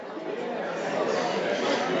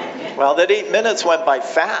Well, that 8 minutes went by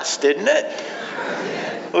fast, didn't it?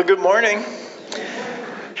 Well, good morning.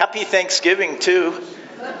 Happy Thanksgiving, too.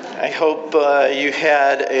 I hope you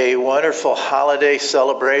had a wonderful holiday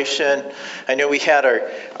celebration. I know we had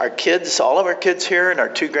our kids, all of our kids here, and our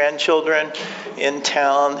 2 grandchildren in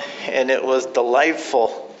town, and it was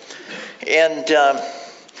delightful. And,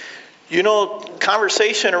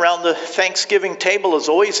 conversation around the Thanksgiving table is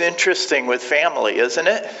always interesting with family, isn't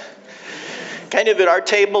it? Kind of at our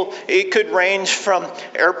table, it could range from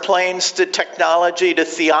airplanes to technology to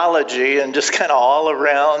theology and just kind of all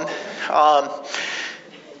around.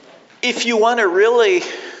 If you want to really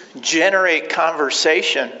generate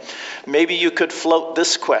conversation, maybe you could float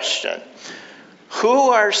this question.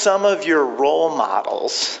 Who are some of your role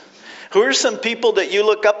models? Who are some people that you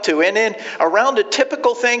look up to? And then around a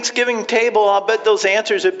typical Thanksgiving table, I'll bet those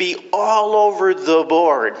answers would be all over the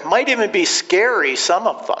board. Might even be scary, some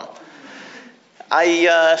of them.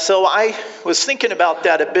 So I was thinking about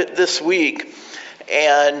that a bit this week,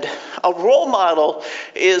 and a role model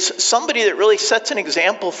is somebody that really sets an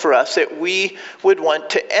example for us that we would want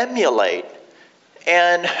to emulate.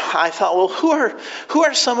 And I thought, well, who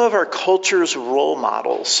are some of our culture's role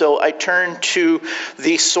models? So I turned to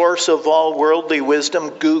the source of all worldly wisdom,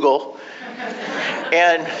 Google,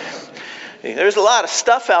 and there's a lot of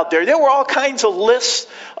stuff out there. There were all kinds of lists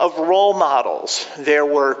of role models. There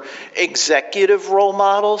were executive role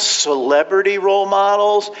models, celebrity role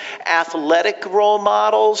models, athletic role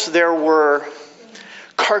models. There were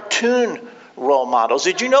cartoon role models.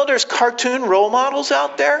 Did you know there's cartoon role models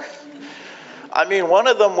out there? I mean, one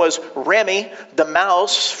of them was Remy, the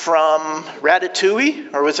mouse from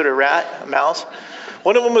Ratatouille, or was it a rat, a mouse?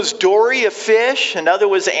 One of them was Dory, a fish. Another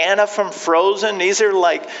was Anna from Frozen. These are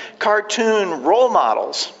like cartoon role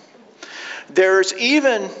models. There's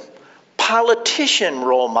even politician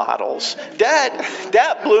role models.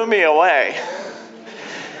 That blew me away.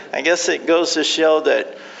 I guess it goes to show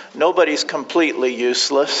that nobody's completely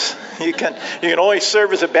useless. You can always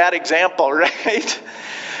serve as a bad example, right?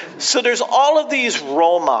 So there's all of these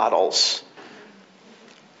role models.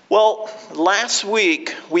 Well, last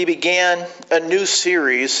week we began a new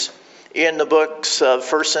series in the books of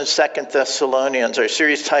 1st and 2nd Thessalonians, our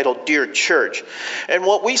series titled Dear Church. And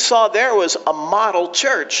what we saw there was a model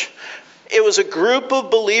church. It was a group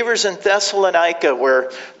of believers in Thessalonica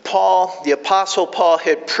where Paul, the Apostle Paul,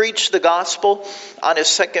 had preached the gospel on his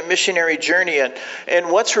second missionary journey.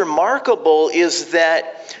 And what's remarkable is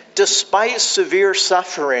that despite severe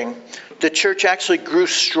suffering, the church actually grew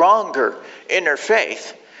stronger in their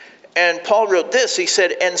faith. And Paul wrote this, he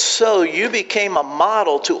said, "And so you became a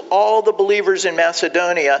model to all the believers in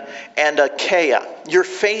Macedonia and Achaia. Your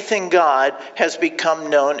faith in God has become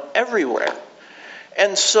known everywhere."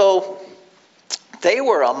 And so they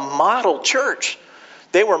were a model church.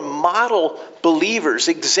 They were model believers,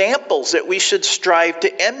 examples that we should strive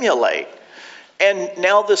to emulate. And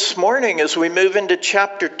now this morning, as we move into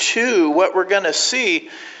chapter 2, what we're going to see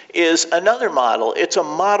is another model. It's a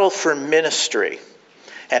model for ministry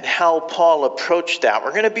and how Paul approached that.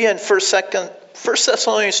 We're going to be in 1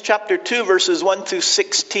 Thessalonians chapter 2, verses 1 through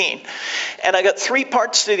 16. And I got 3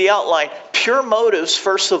 parts to the outline. Pure motives,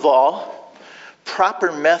 first of all.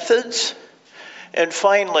 Proper methods. And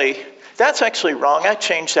finally, that's actually wrong. I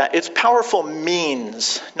changed that. It's powerful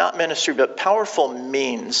means, not ministry, but powerful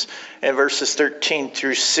means in verses 13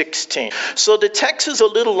 through 16. So the text is a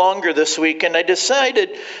little longer this week, and I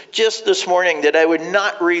decided just this morning that I would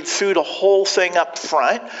not read through the whole thing up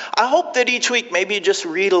front. I hope that each week maybe you just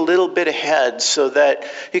read a little bit ahead so that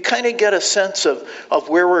you kind of get a sense of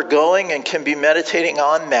where we're going and can be meditating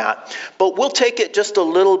on that. But we'll take it just a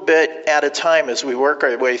little bit at a time as we work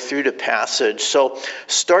our way through the passage. So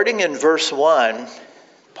starting in verse 1,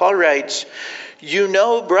 Paul writes, "You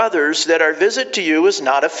know, brothers, that our visit to you was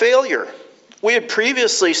not a failure. We had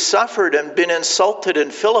previously suffered and been insulted in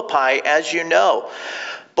Philippi, as you know.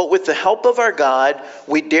 But with the help of our God,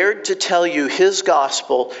 we dared to tell you his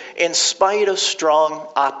gospel in spite of strong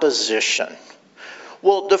opposition."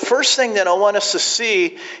 Well, the first thing that I want us to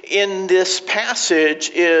see in this passage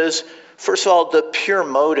is, first of all, the pure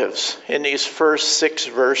motives in these first 6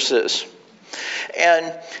 verses.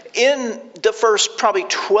 And in the first probably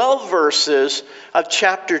 12 verses of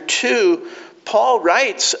chapter 2, Paul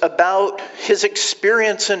writes about his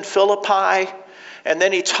experience in Philippi, and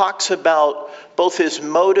then he talks about both his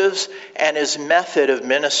motives and his method of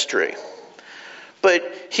ministry. But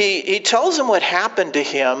he tells them what happened to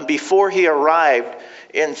him before he arrived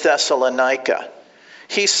in Thessalonica.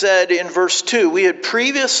 He said in verse 2, "We had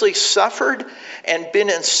previously suffered and been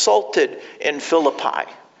insulted in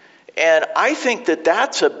Philippi." And I think that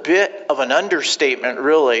that's a bit of an understatement,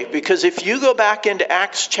 really, because if you go back into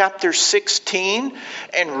Acts chapter 16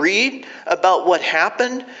 and read about what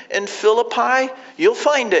happened in Philippi, you'll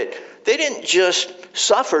find that they didn't just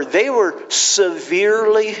suffer, they were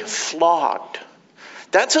severely flogged.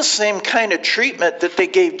 That's the same kind of treatment that they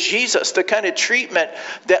gave Jesus, the kind of treatment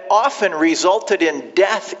that often resulted in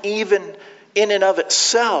death, even in and of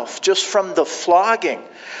itself, just from the flogging.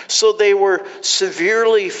 So they were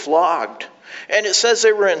severely flogged. And it says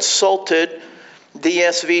they were insulted. The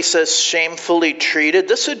ESV says shamefully treated.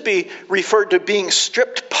 This would be referred to being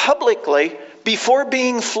stripped publicly before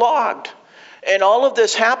being flogged. And all of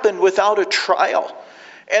this happened without a trial.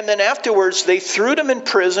 And then afterwards, they threw them in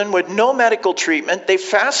prison with no medical treatment. They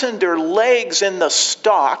fastened their legs in the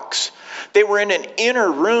stocks. They were in an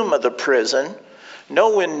inner room of the prison,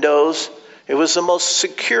 no windows. It was the most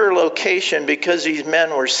secure location because these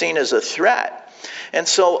men were seen as a threat. And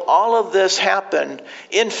so all of this happened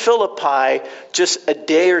in Philippi just a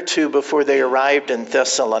day or two before they arrived in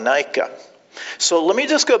Thessalonica. So let me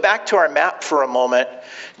just go back to our map for a moment.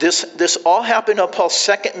 This all happened on Paul's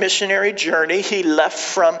second missionary journey. He left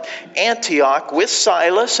from Antioch with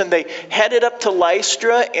Silas, and they headed up to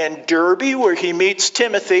Lystra and Derbe, where he meets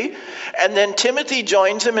Timothy. And then Timothy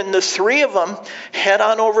joins him, and the three of them head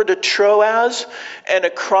on over to Troas and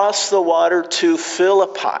across the water to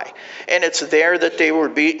Philippi. And it's there that they were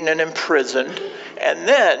beaten and imprisoned. And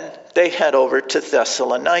then they head over to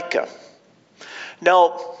Thessalonica.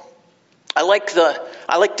 Now, I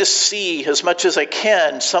like to see as much as I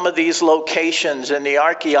can some of these locations in the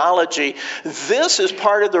archaeology. This is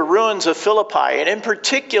part of the ruins of Philippi, and in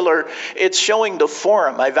particular, it's showing the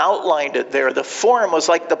Forum. I've outlined it there. The Forum was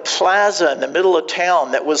like the plaza in the middle of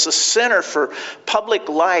town that was the center for public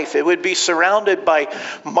life. It would be surrounded by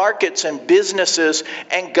markets and businesses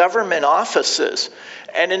and government offices.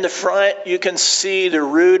 And in the front, you can see the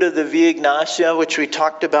route of the Via Egnatia, which we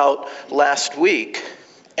talked about last week.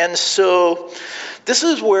 And so this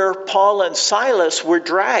is where Paul and Silas were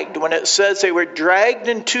dragged, when it says they were dragged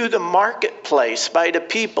into the marketplace by the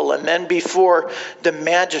people and then before the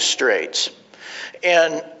magistrates.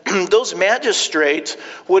 And those magistrates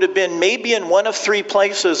would have been maybe in one of three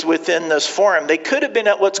places within this forum. They could have been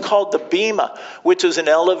at what's called the Bema, which is an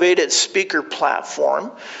elevated speaker platform.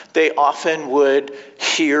 They often would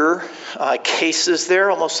hear cases there,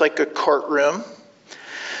 almost like a courtroom.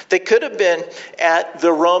 They could have been at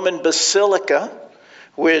the Roman Basilica,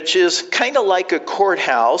 which is kind of like a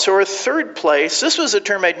courthouse, or a third place. This was a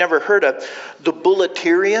term I'd never heard of, the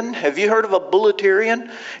Bouleuterion. Have you heard of a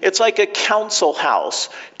Bouleuterion? It's like a council house.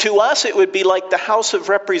 To us, it would be like the House of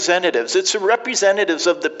Representatives. It's the representatives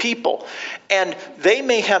of the people. And they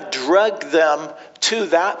may have drugged them to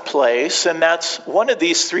that place, and that's one of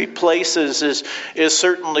these three places is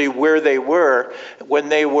certainly where they were when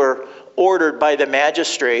they were ordered by the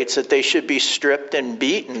magistrates that they should be stripped and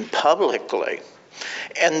beaten publicly.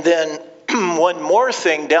 And then one more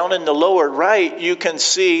thing, down in the lower right, you can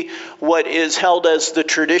see what is held as the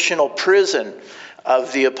traditional prison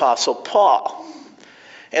of the Apostle Paul.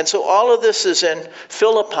 And so all of this is in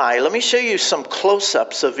Philippi. Let me show you some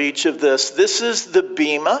close-ups of each of this. This is the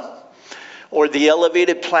Bema, or the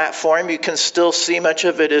elevated platform. You can still see much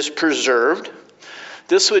of it is preserved.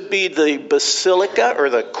 This would be the basilica, or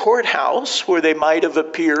the courthouse, where they might have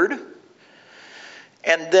appeared.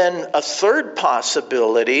 And then a third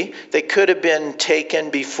possibility, they could have been taken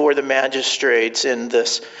before the magistrates in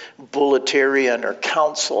this Bouleuterion, or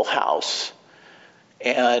council house.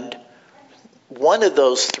 And one of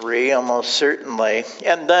those three, almost certainly.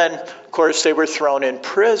 And then, of course, they were thrown in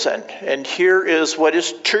prison. And here is what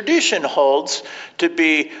his tradition holds to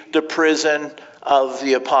be the prison of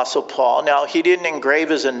the Apostle Paul. Now, he didn't engrave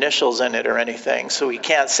his initials in it or anything, so we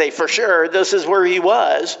can't say for sure this is where he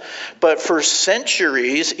was. But for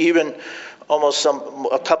centuries, even almost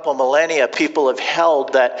a couple millennia, people have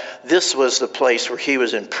held that this was the place where he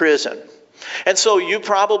was in prison. And so you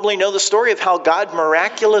probably know the story of how God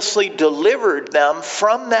miraculously delivered them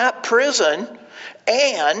from that prison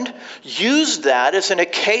and used that as an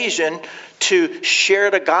occasion to share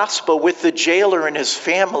the gospel with the jailer and his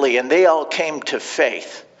family, and they all came to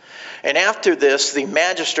faith. And after this, the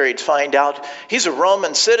magistrates find out he's a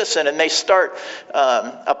Roman citizen, and they start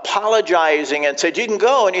apologizing and said, "You can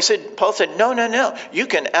go." And Paul said, No, you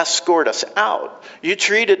can escort us out. You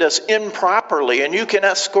treated us improperly, and you can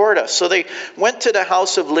escort us. So they went to the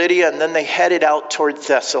house of Lydia, and then they headed out toward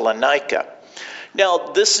Thessalonica. Now,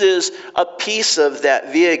 this is a piece of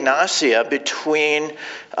that Via Egnatia between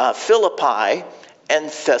Philippi and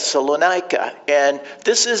Thessalonica. And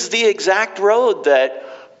this is the exact road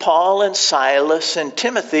that Paul and Silas and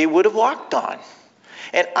Timothy would have walked on.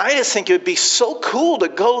 And I just think it would be so cool to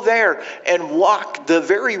go there and walk the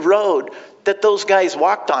very road that those guys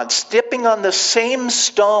walked on, stepping on the same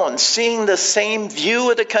stone, seeing the same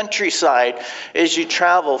view of the countryside as you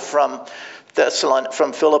travel from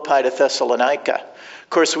Philippi to Thessalonica. Of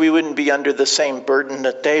course, we wouldn't be under the same burden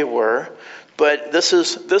that they were, but this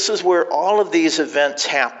is where all of these events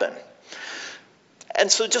happen.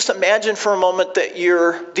 And so just imagine for a moment that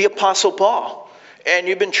you're the Apostle Paul, and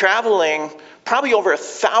you've been traveling probably over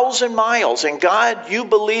 1,000 miles, and God, you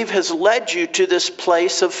believe, has led you to this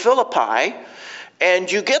place of Philippi,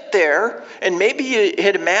 and you get there, and maybe you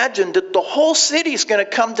had imagined that the whole city's going to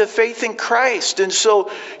come to faith in Christ, and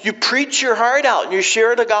so you preach your heart out, and you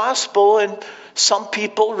share the gospel, and some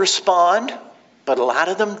people respond, but a lot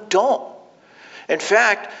of them don't. In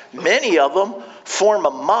fact, many of them form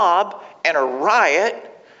a mob and a riot,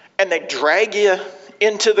 and they drag you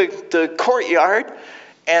into the courtyard,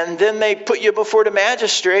 and then they put you before the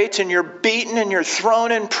magistrates, and you're beaten and you're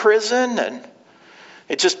thrown in prison, and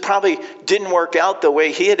it just probably didn't work out the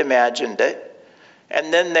way he had imagined it.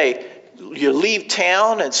 And then you leave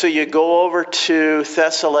town, and so you go over to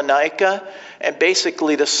Thessalonica, and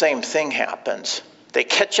basically the same thing happens. They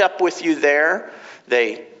catch up with you there.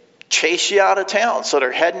 They chase you out of town, so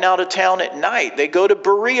they're heading out of town at night. They go to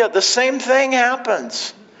Berea. The same thing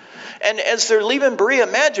happens. And as they're leaving Berea,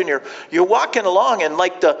 imagine you're walking along, and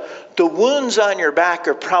like the wounds on your back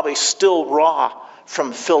are probably still raw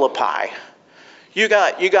from Philippi. You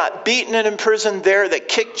got beaten and imprisoned there. They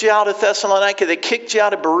kicked you out of Thessalonica. They kicked you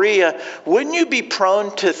out of Berea. Wouldn't you be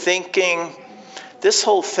prone to thinking this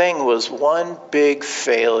whole thing was one big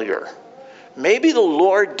failure? Maybe the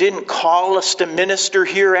Lord didn't call us to minister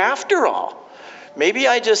here after all. Maybe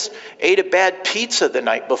I just ate a bad pizza the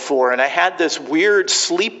night before and I had this weird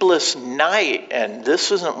sleepless night, and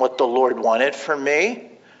this isn't what the Lord wanted for me.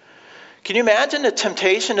 Can you imagine the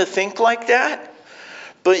temptation to think like that?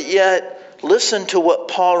 But yet, listen to what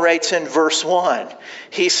Paul writes in verse 1.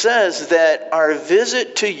 He says that our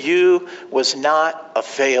visit to you was not a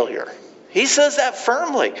failure. He says that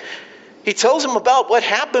firmly. He tells them about what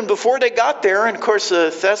happened before they got there. And of course,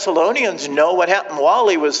 the Thessalonians know what happened while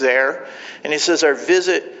he was there. And he says our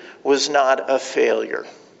visit was not a failure.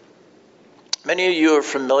 Many of you are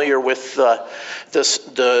familiar with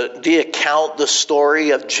the account, the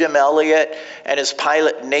story of Jim Elliot and his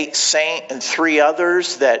pilot Nate Saint and 3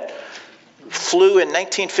 others that flew in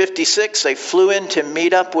 1956. They flew in to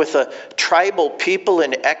meet up with a tribal people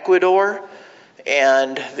in Ecuador.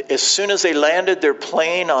 And as soon as they landed their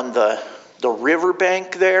plane on the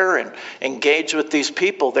riverbank there and engaged with these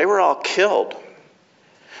people, they were all killed.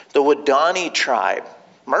 The Wadani tribe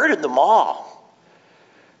murdered them all.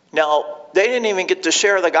 Now, they didn't even get to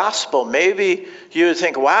share the gospel. Maybe you would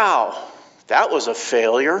think, wow, that was a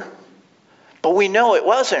failure. But we know it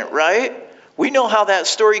wasn't, right? We know how that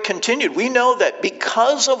story continued. We know that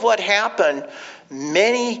because of what happened,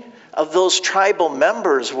 many of those tribal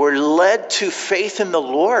members were led to faith in the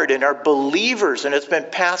Lord and are believers, and it's been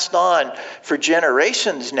passed on for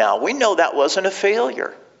generations now. We know that wasn't a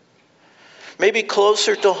failure. Maybe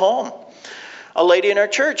closer to home, a lady in our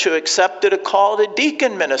church who accepted a call to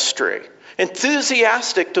deacon ministry,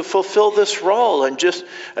 enthusiastic to fulfill this role, and just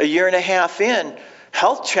a year and a half in,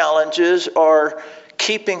 health challenges are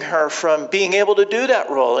keeping her from being able to do that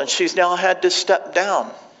role, and she's now had to step down.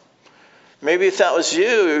 Maybe if that was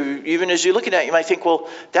you, even as you look at it, you might think, well,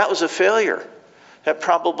 that was a failure. That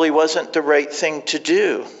probably wasn't the right thing to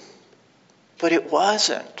do. But it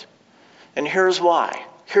wasn't. And here's why.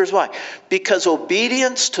 Here's why. Because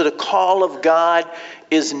obedience to the call of God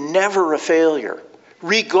is never a failure,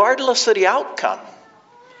 regardless of the outcome.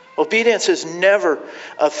 Obedience is never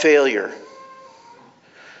a failure.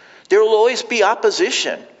 There will always be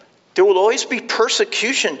opposition. There will always be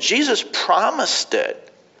persecution. Jesus promised it.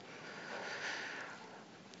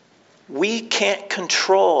 We can't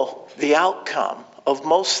control the outcome of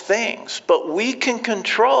most things, but we can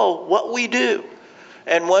control what we do.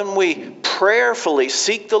 And when we prayerfully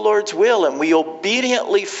seek the Lord's will and we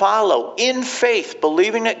obediently follow in faith,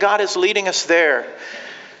 believing that God is leading us there,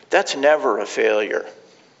 that's never a failure.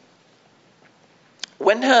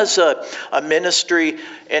 When has a ministry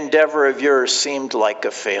endeavor of yours seemed like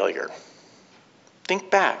a failure?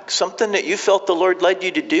 Think back. Something that you felt the Lord led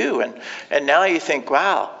you to do, and now you think,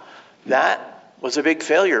 wow, that was a big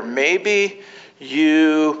failure. Maybe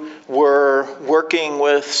you were working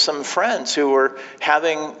with some friends who were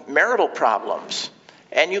having marital problems,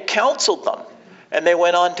 and you counseled them, and they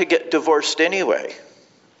went on to get divorced anyway.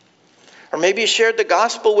 Or maybe you shared the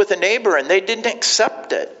gospel with a neighbor, and they didn't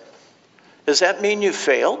accept it. Does that mean you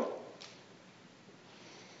failed?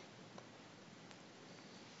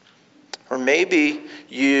 Or maybe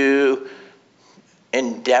you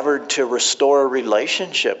endeavored to restore a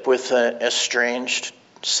relationship with an estranged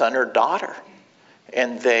son or daughter,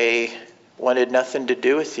 and they wanted nothing to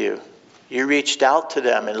do with you. You reached out to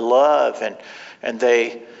them in love, and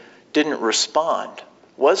they didn't respond.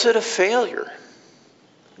 Was it a failure?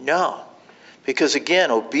 No. Because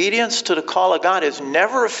again, obedience to the call of God is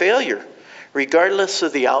never a failure, regardless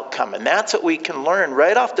of the outcome. And that's what we can learn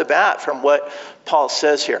right off the bat from what Paul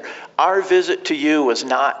says here. Our visit to you was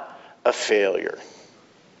not a failure.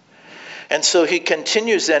 And so he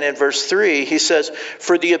continues then in verse 3. He says,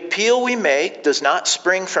 "For the appeal we make does not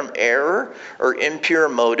spring from error or impure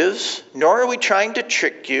motives, nor are we trying to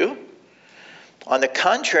trick you. On the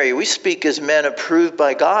contrary, we speak as men approved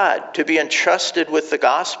by God to be entrusted with the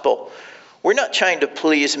gospel. We're not trying to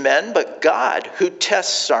please men, but God, who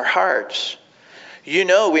tests our hearts. You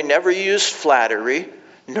know, we never used flattery,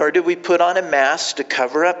 nor did we put on a mask to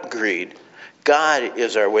cover up greed. God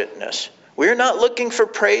is our witness. We are not looking for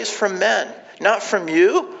praise from men, not from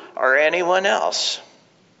you or anyone else."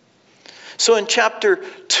 So in chapter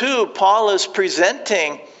 2, Paul is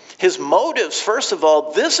presenting his motives. First of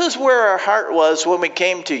all, this is where our heart was when we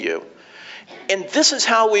came to you. And this is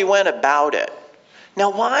how we went about it.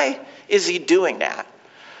 Now, why is he doing that?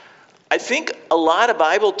 I think a lot of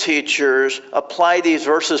Bible teachers apply these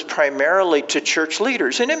verses primarily to church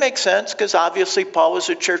leaders. And it makes sense because obviously Paul was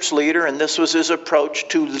a church leader and this was his approach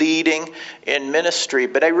to leading in ministry.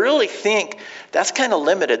 But I really think that's kind of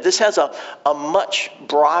limited. This has a much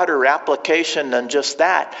broader application than just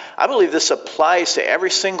that. I believe this applies to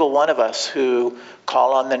every single one of us who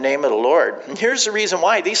call on the name of the Lord. And here's the reason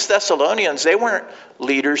why. These Thessalonians, they weren't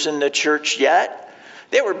leaders in the church yet.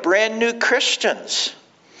 They were brand new Christians.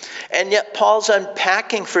 And yet Paul's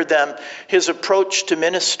unpacking for them his approach to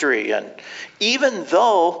ministry. And even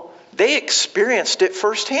though they experienced it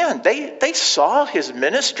firsthand, they saw his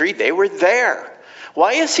ministry, they were there.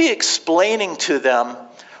 Why is he explaining to them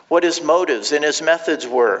what his motives and his methods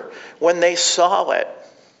were when they saw it?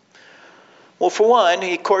 Well, for one,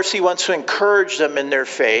 of course, he wants to encourage them in their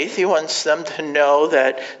faith. He wants them to know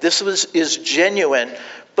that this is genuine.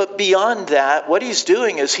 But beyond that, what he's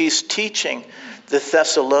doing is he's teaching the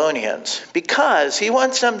Thessalonians, because he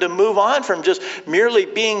wants them to move on from just merely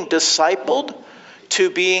being discipled to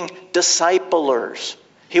being disciplers.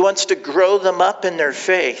 He wants to grow them up in their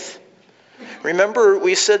faith. Remember,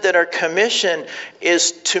 we said that our commission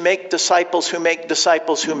is to make disciples who make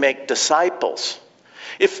disciples who make disciples.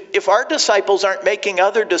 If our disciples aren't making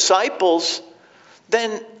other disciples,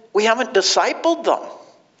 then we haven't discipled them.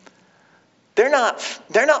 They're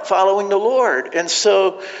not following the Lord. And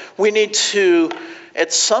so we need to,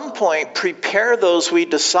 at some point, prepare those we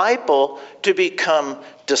disciple to become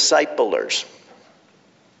disciplers.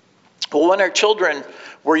 Well, when our children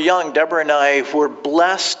were young, Deborah and I were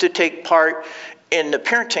blessed to take part in the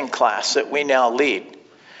parenting class that we now lead.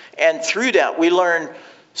 And through that, we learned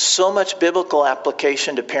so much biblical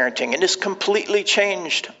application to parenting. And it's completely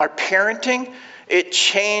changed our parenting. It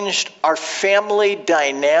changed our family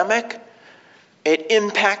dynamic. It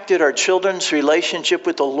impacted our children's relationship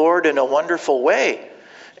with the Lord in a wonderful way.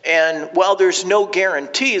 And while there's no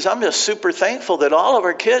guarantees, I'm just super thankful that all of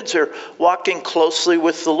our kids are walking closely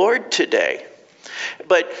with the Lord today.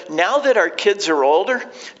 But now that our kids are older,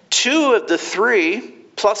 2 of the 3,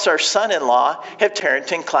 plus our son-in-law, have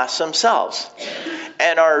parenting class themselves.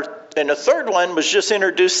 And the third one was just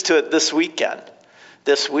introduced to it this week.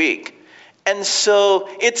 And so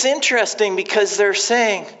it's interesting because they're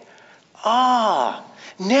saying,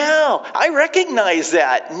 now I recognize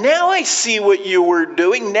that. Now I see what you were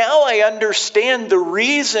doing. Now I understand the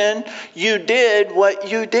reason you did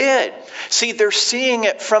what you did. See, they're seeing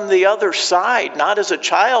it from the other side, not as a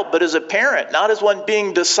child, but as a parent, not as one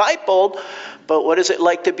being discipled, but what is it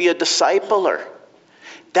like to be a discipler?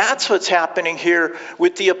 That's what's happening here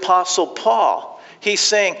with the Apostle Paul. He's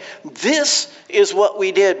saying, this is what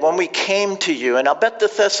we did when we came to you. And I'll bet the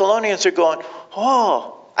Thessalonians are going,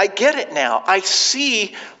 I get it now. I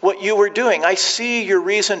see what you were doing. I see your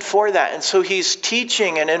reason for that. And so he's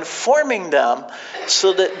teaching and informing them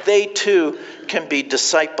so that they too can be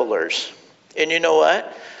disciplers. And you know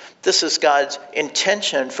what? This is God's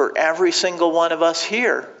intention for every single one of us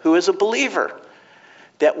here who is a believer,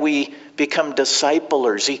 that we become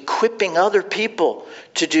disciplers, equipping other people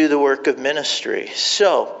to do the work of ministry.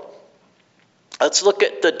 So let's look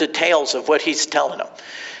at the details of what he's telling them.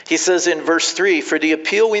 He says in verse 3, "For the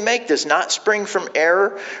appeal we make does not spring from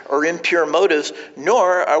error or impure motives,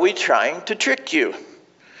 nor are we trying to trick you."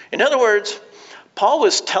 In other words, Paul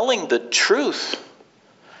was telling the truth.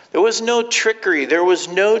 There was no trickery. There was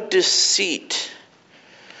no deceit.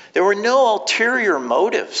 There were no ulterior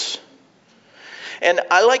motives. And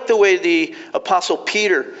I like the way the Apostle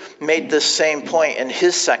Peter made this same point in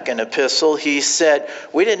his second epistle. He said,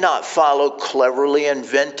 we did not follow cleverly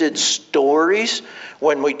invented stories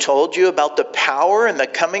when we told you about the power and the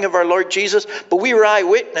coming of our Lord Jesus, but we were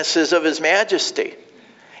eyewitnesses of his majesty.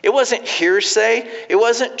 It wasn't hearsay. It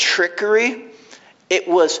wasn't trickery. It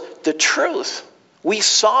was the truth. We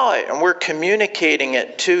saw it and we're communicating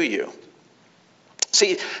it to you.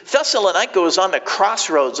 See, Thessalonica was on the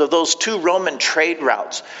crossroads of those two Roman trade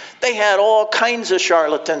routes. They had all kinds of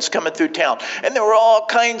charlatans coming through town. And there were all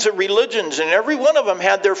kinds of religions, and every one of them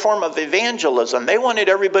had their form of evangelism. They wanted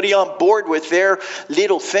everybody on board with their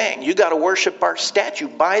little thing. You got to worship our statue.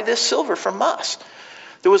 Buy this silver from us.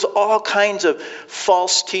 There was all kinds of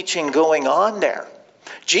false teaching going on there.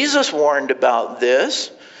 Jesus warned about this.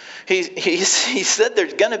 He said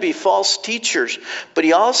there's going to be false teachers, but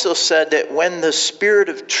he also said that when the Spirit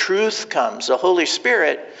of truth comes, the Holy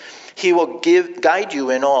Spirit, he will guide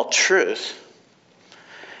you in all truth.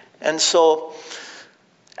 And so,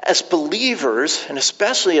 as believers, and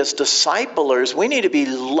especially as disciplers, we need to be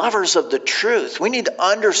lovers of the truth. We need to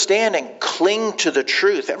understand and cling to the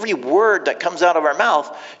truth. Every word that comes out of our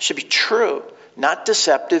mouth should be true, not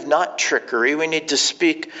deceptive, not trickery. We need to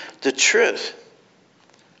speak the truth.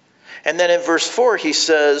 And then in verse 4, he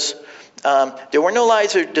says, there were no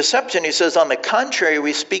lies or deception. He says, on the contrary,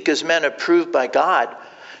 we speak as men approved by God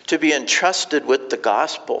to be entrusted with the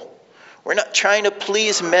gospel. We're not trying to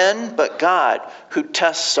please men, but God who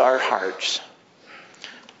tests our hearts.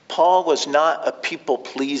 Paul was not a people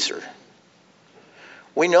pleaser.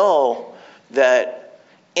 We know that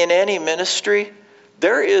in any ministry,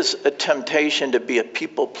 there is a temptation to be a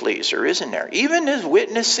people pleaser, isn't there? Even as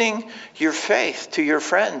witnessing your faith to your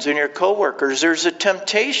friends and your coworkers, there's a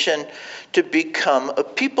temptation to become a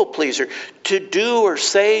people pleaser, to do or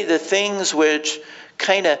say the things which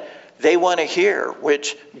kind of they want to hear,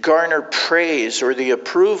 which garner praise or the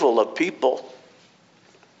approval of people.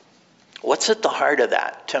 What's at the heart of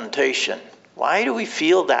that temptation? Why do we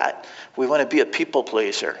feel that we want to be a people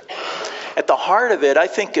pleaser? At the heart of it, I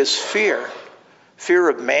think, is fear. Fear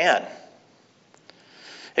of man.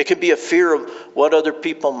 It could be a fear of what other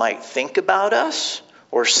people might think about us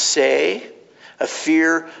or say, a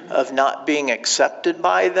fear of not being accepted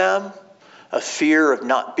by them, a fear of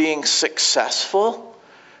not being successful.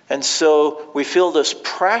 And so we feel this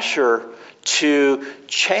pressure to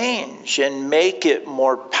change and make it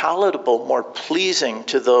more palatable, more pleasing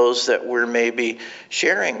to those that we're maybe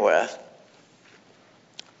sharing with.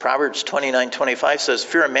 Proverbs 29:25 says,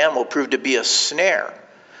 fear of man will prove to be a snare,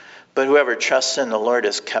 but whoever trusts in the Lord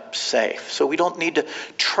is kept safe. So we don't need to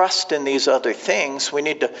trust in these other things. We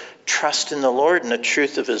need to trust in the Lord and the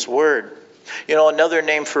truth of his word. You know, another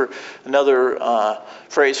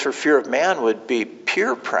phrase for fear of man would be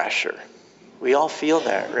peer pressure. We all feel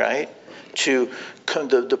that, right?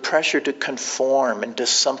 The pressure to conform into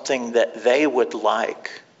something that they would like.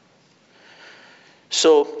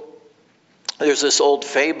 So there's this old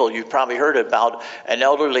fable you've probably heard about an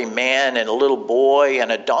elderly man and a little boy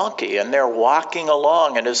and a donkey, and they're walking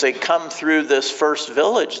along, and as they come through this first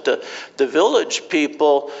village, the village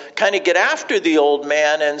people kind of get after the old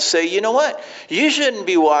man and say, you know what, you shouldn't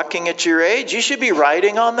be walking at your age, you should be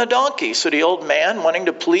riding on the donkey. So the old man, wanting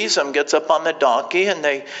to please them, gets up on the donkey and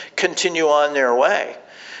they continue on their way.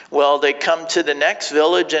 Well, they come to the next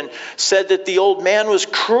village and said that the old man was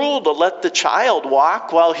cruel to let the child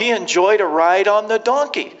walk while he enjoyed a ride on the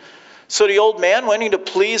donkey. So the old man, wanting to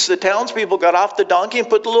please the townspeople, got off the donkey and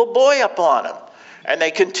put the little boy up on him. And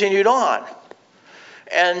they continued on.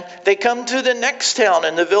 And they come to the next town,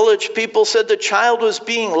 and the village people said the child was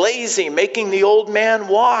being lazy, making the old man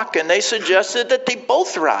walk, and they suggested that they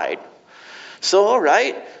both ride. So, all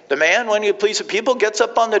right, the man, wanting to please the people, gets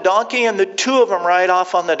up on the donkey, and the two of them ride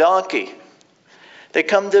off on the donkey. They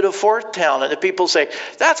come to the fourth town, and the people say,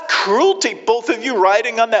 that's cruelty, both of you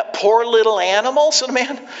riding on that poor little animal. So the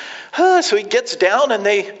man, so he gets down, and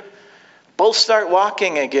they both start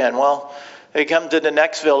walking again. Well, they come to the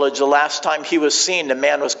next village. The last time he was seen, the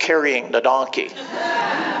man was carrying the donkey.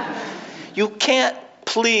 You can't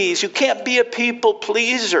please. You can't be a people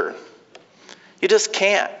pleaser. You just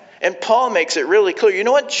can't. And Paul makes it really clear. You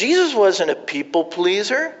know what? Jesus wasn't a people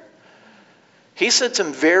pleaser. He said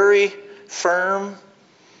some very firm,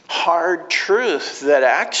 hard truth that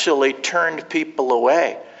actually turned people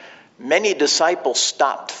away. Many disciples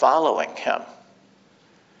stopped following him.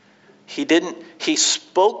 He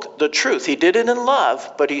spoke the truth. He did it in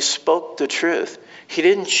love, but he spoke the truth. He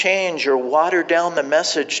didn't change or water down the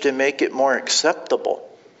message to make it more acceptable.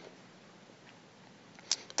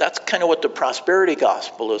 That's kind of what the prosperity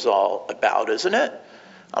gospel is all about, isn't it?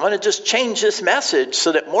 I'm going to just change this message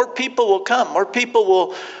so that more people will come, more people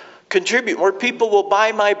will contribute, more people will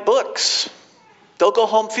buy my books. They'll go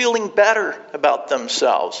home feeling better about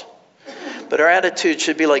themselves. But our attitude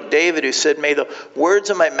should be like David, who said, "May the words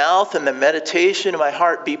of my mouth and the meditation of my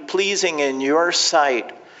heart be pleasing in your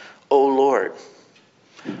sight, O Lord."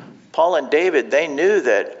 Paul and David, they knew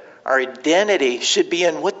that our identity should be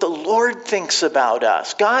in what the Lord thinks about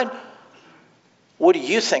us. God, what do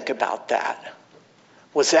you think about that?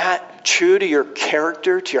 Was that true to your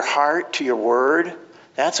character, to your heart, to your word?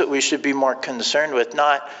 That's what we should be more concerned with,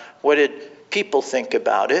 not what did people think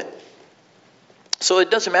about it. So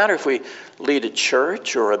it doesn't matter if we lead a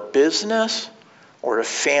church or a business or a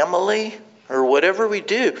family or whatever we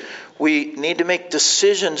do. We need to make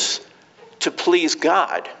decisions to please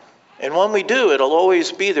God. And when we do, it'll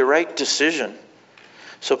always be the right decision.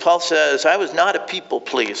 So Paul says, I was not a people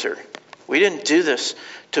pleaser. We didn't do this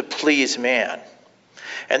to please man.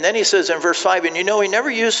 And then he says in verse 5, and we never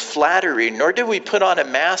used flattery, nor did we put on a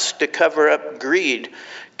mask to cover up greed.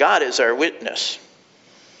 God is our witness.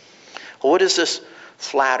 Well, what is this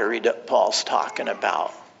flattery that Paul's talking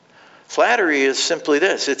about? Flattery is simply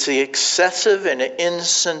this. It's the excessive and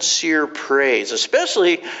insincere praise,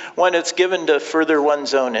 especially when it's given to further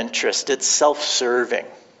one's own interest. It's self-serving.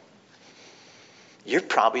 You're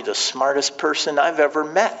probably the smartest person I've ever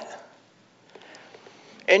met.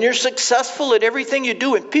 And you're successful at everything you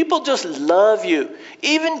do, and people just love you.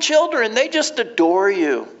 Even children, they just adore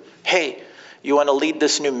you. Hey, you want to lead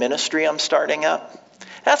this new ministry I'm starting up?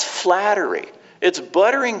 That's flattery. It's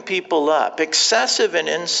buttering people up, excessive and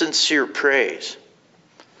insincere praise.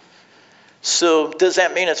 So does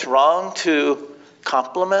that mean it's wrong to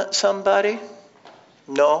compliment somebody?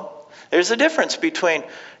 No. There's a difference between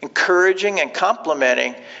encouraging and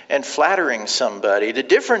complimenting and flattering somebody. The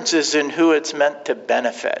difference is in who it's meant to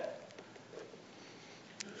benefit.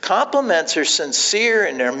 Compliments are sincere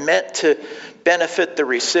and they're meant to benefit the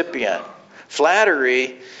recipient.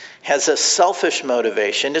 Flattery has a selfish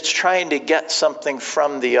motivation. It's trying to get something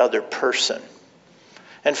from the other person.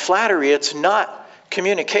 And flattery, it's not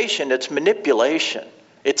communication, it's manipulation.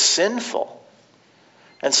 It's sinful.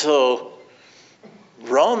 And so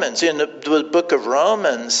Romans, in the book of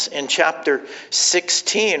Romans, in chapter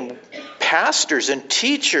 16, pastors and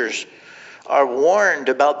teachers are warned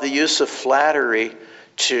about the use of flattery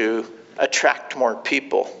to attract more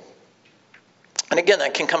people. And again,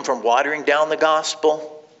 that can come from watering down the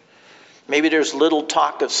gospel. Maybe there's little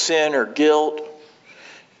talk of sin or guilt.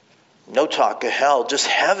 No talk of hell, just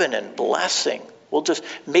heaven and blessing. We'll just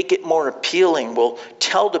make it more appealing. We'll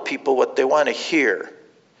tell the people what they want to hear.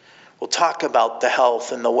 We'll talk about the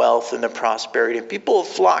health and the wealth and the prosperity. And people will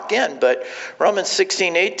flock in. But Romans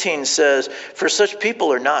 16:18 says, for such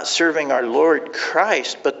people are not serving our Lord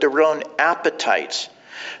Christ, but their own appetites.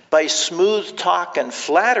 By smooth talk and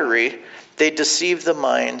flattery, they deceive the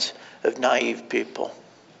minds of naive people.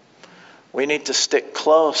 We need to stick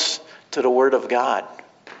close to the Word of God.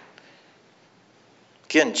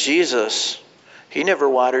 Again, Jesus, he never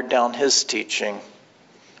watered down his teaching.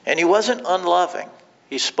 And he wasn't unloving.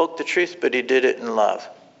 He spoke the truth, but he did it in love.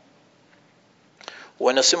 Well,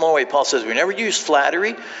 in a similar way, Paul says, we never used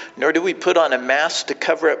flattery, nor did we put on a mask to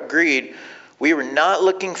cover up greed. We were not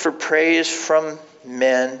looking for praise from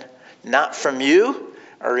men, not from you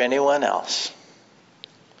or anyone else.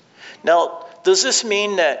 Now, does this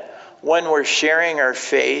mean that when we're sharing our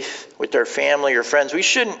faith with our family or friends, we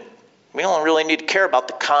don't really need to care about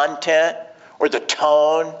the content or the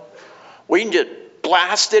tone? We can just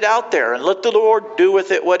blast it out there and let the Lord do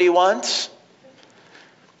with it what he wants.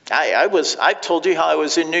 I told you how I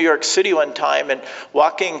was in New York City one time and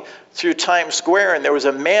walking through Times Square, and there was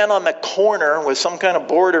a man on the corner with some kind of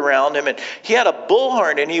board around him, and he had a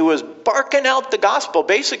bullhorn, and he was barking out the gospel.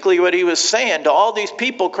 Basically what he was saying to all these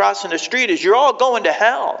people crossing the street is, you're all going to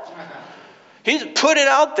hell. He put it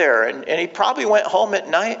out there, and he probably went home at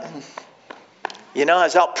night. And, I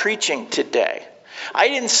was out preaching today. I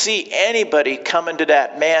didn't see anybody coming to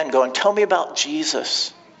that man going, tell me about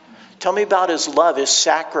Jesus. Tell me about his love, his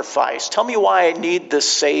sacrifice. Tell me why I need this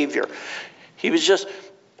Savior. He was just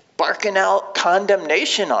barking out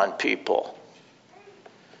condemnation on people.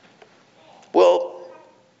 Well,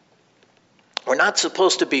 we're not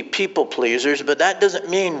supposed to be people pleasers, but that doesn't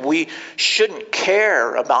mean we shouldn't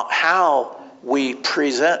care about how we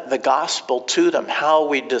present the gospel to them, how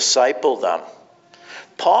we disciple them.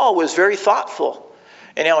 Paul was very thoughtful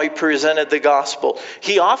and how he presented the gospel.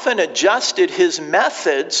 He often adjusted his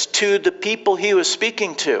methods to the people he was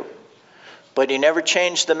speaking to, but he never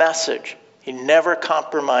changed the message. He never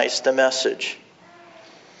compromised the message.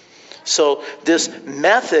 So this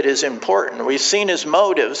method is important. We've seen his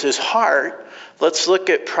motives, his heart. Let's look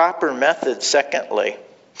at proper methods secondly.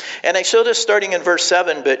 And I show this starting in verse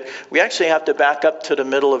 7, but we actually have to back up to the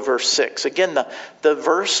middle of verse 6. Again, the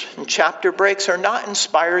verse and chapter breaks are not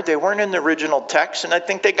inspired. They weren't in the original text, and I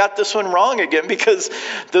think they got this one wrong again because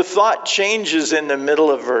the thought changes in the middle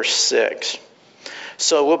of verse 6.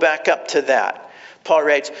 So we'll back up to that. Paul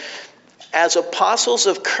writes, as apostles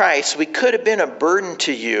of Christ, we could have been a burden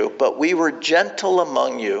to you, but we were gentle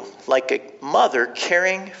among you, like a mother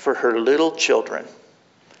caring for her little children.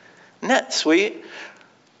 Isn't that sweet?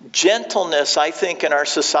 Gentleness, I think, in our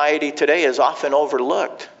society today is often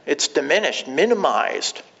overlooked. It's diminished,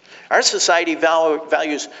 minimized. Our society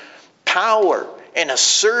values power and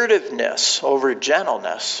assertiveness over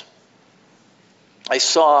gentleness.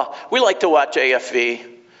 We like to watch AFV.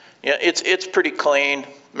 It's pretty clean.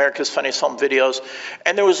 America's Funniest Home Videos.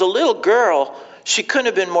 And there was a little girl, she couldn't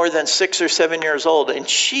have been more than 6 or 7 years old, and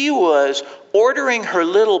she was ordering her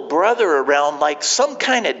little brother around like some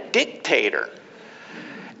kind of dictator.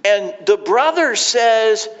 And the brother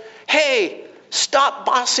says, hey, stop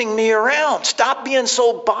bossing me around. Stop being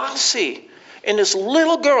so bossy. And this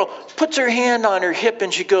little girl puts her hand on her hip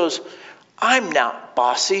and she goes, I'm not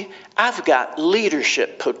bossy. I've got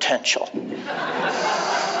leadership potential.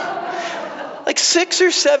 Like 6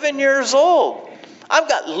 or 7 years old. I've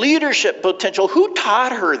got leadership potential. Who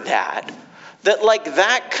taught her that? That like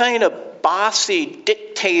that kind of bossy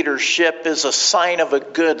dictatorship is a sign of a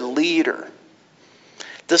good leader.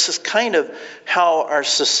 This is kind of how our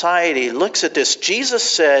society looks at this. Jesus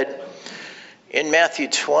said in Matthew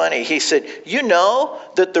 20, he said, you know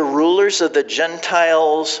that the rulers of the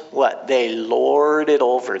Gentiles, they lord it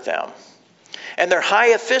over them. And their high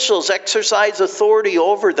officials exercise authority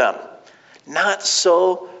over them. Not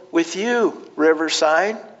so with you,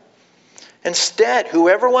 Riverside. Instead,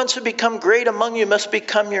 whoever wants to become great among you must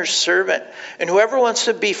become your servant. And whoever wants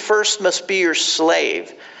to be first must be your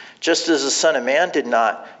slave. Just as the Son of Man did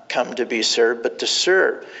not come to be served, but to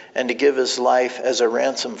serve and to give his life as a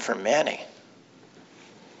ransom for many.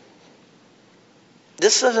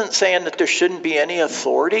 This isn't saying that there shouldn't be any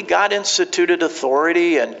authority. God instituted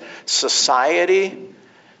authority in society,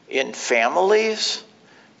 in families,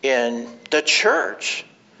 in the church.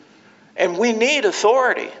 And we need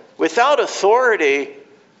authority. Without authority,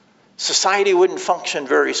 society wouldn't function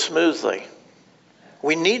very smoothly.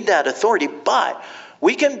 We need that authority, but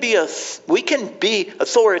we can be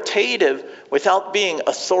authoritative without being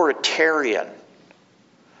authoritarian.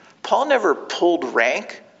 Paul never pulled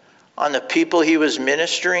rank on the people he was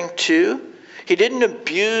ministering to. He didn't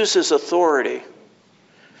abuse his authority.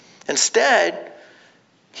 Instead,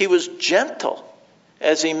 he was gentle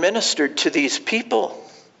as he ministered to these people.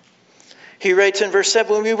 He writes in verse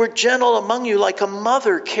 7, we were gentle among you like a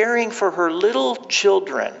mother caring for her little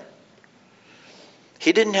children.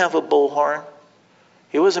 He didn't have a bullhorn.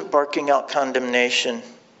 He wasn't barking out condemnation.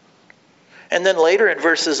 And then later in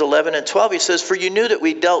verses 11 and 12, he says, for you knew that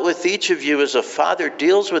we dealt with each of you as a father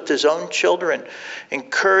deals with his own children,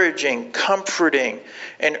 encouraging, comforting,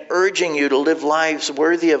 and urging you to live lives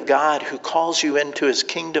worthy of God who calls you into his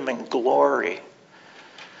kingdom and glory.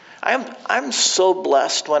 I'm so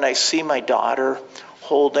blessed when I see my daughter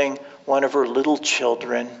holding one of her little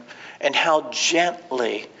children and how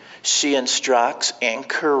gently she instructs and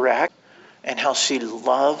corrects and how she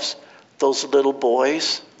loves those little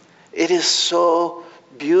boys. It is so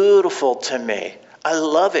beautiful to me. I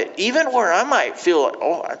love it. Even where I might feel like,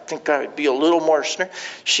 I think I would be a little more strict,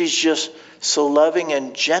 she's just so loving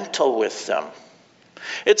and gentle with them.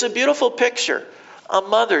 It's a beautiful picture. A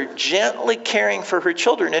mother gently caring for her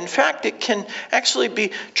children. In fact, it can actually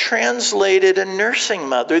be translated a nursing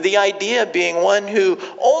mother, the idea being one who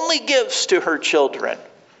only gives to her children.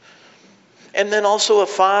 And then also a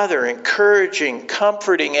father encouraging,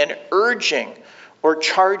 comforting, and urging or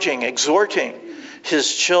charging, exhorting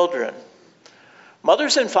his children.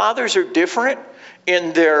 Mothers and fathers are different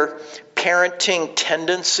in their parenting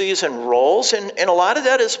tendencies and roles, and a lot of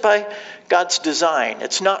that is by God's design.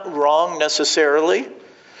 It's not wrong necessarily.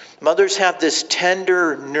 Mothers have this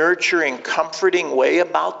tender, nurturing, comforting way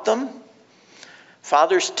about them.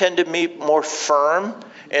 Fathers tend to be more firm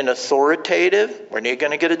and authoritative. When are you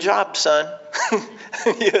going to get a job, son?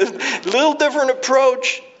 Little different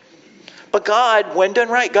approach. But God, when done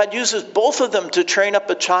right, God uses both of them to train up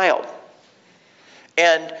a child.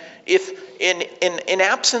 And if in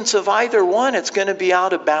absence of either one, it's going to be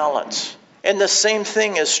out of balance. And the same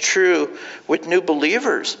thing is true with new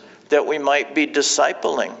believers that we might be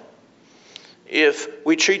discipling. If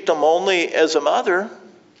we treat them only as a mother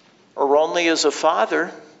or only as a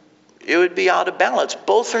father, it would be out of balance.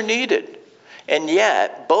 Both are needed. And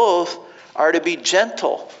yet, both are to be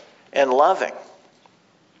gentle and loving.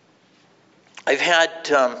 I've had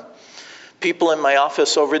people in my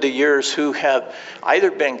office over the years who have either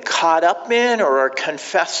been caught up in or are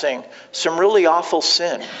confessing some really awful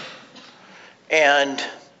sin. And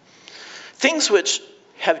things which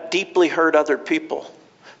have deeply hurt other people.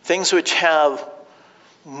 Things which have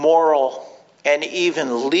moral and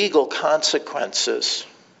even legal consequences.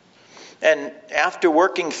 And after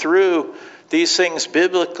working through these things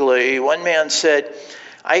biblically, one man said,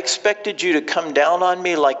 I expected you to come down on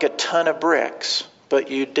me like a ton of bricks,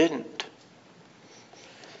 but you didn't.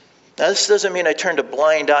 Now, this doesn't mean I turned a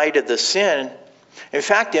blind eye to the sin. In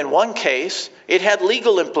fact, in one case, it had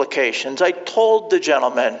legal implications. I told the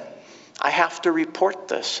gentleman, I have to report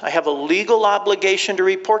this. I have a legal obligation to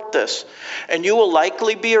report this. And you will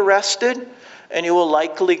likely be arrested, and you will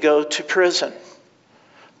likely go to prison.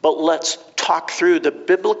 But let's talk through the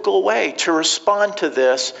biblical way to respond to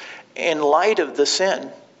this in light of the sin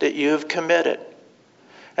that you have committed.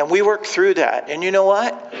 And we worked through that. And you know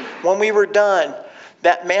what? When we were done,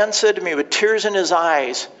 that man said to me with tears in his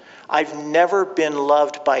eyes, I've never been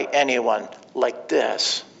loved by anyone like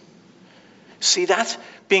this. See, that's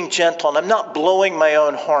being gentle. And I'm not blowing my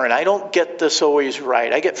own horn. I don't get this always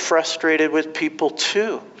right. I get frustrated with people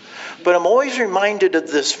too. But I'm always reminded of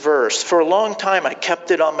this verse. For a long time, I kept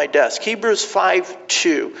it on my desk. Hebrews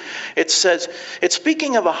 5:2. It says, it's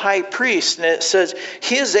speaking of a high priest, and it says,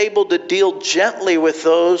 he is able to deal gently with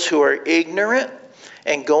those who are ignorant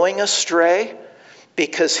and going astray,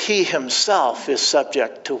 because he himself is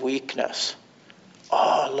subject to weakness.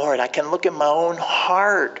 Oh, Lord, I can look at my own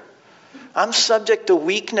heart. I'm subject to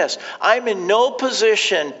weakness. I'm in no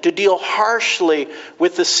position to deal harshly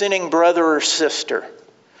with the sinning brother or sister,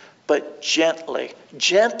 but gently.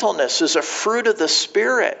 Gentleness is a fruit of the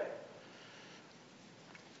Spirit.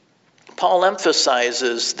 Paul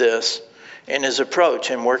emphasizes this in his approach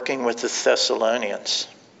in working with the Thessalonians.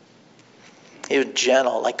 He was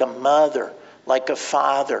gentle, like a mother, like a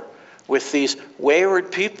father, with these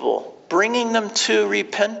wayward people, bringing them to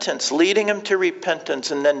repentance, leading them to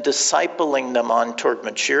repentance, and then discipling them on toward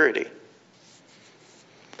maturity.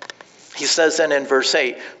 He says then in verse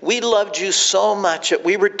 8, we loved you so much that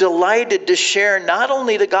we were delighted to share not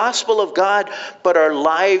only the gospel of God, but our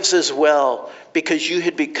lives as well, because you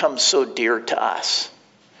had become so dear to us.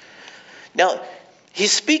 Now,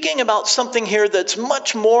 he's speaking about something here that's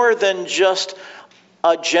much more than just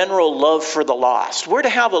a general love for the lost. We're to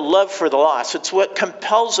have a love for the lost. It's what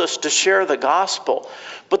compels us to share the gospel.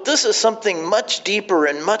 But this is something much deeper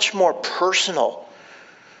and much more personal.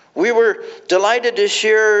 We were delighted to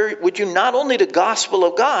share with you not only the gospel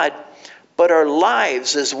of God, but our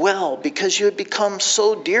lives as well, because you had become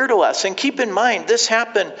so dear to us. And keep in mind, this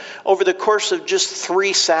happened over the course of just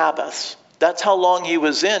 3 Sabbaths. That's how long he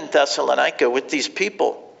was in Thessalonica with these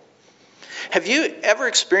people. Have you ever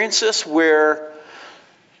experienced this where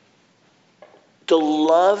the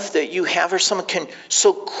love that you have for someone can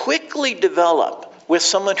so quickly develop with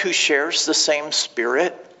someone who shares the same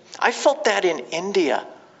spirit? I felt that in India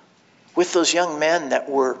with those young men that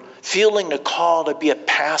were feeling the call to be a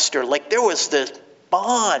pastor. Like there was this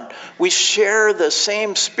bond. We share the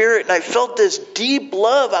same spirit, and I felt this deep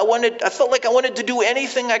love. I felt like I wanted to do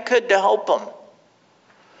anything I could to help them.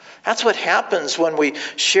 That's what happens when we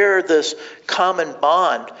share this common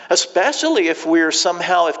bond, especially if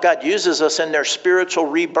if God uses us in their spiritual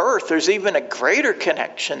rebirth, there's even a greater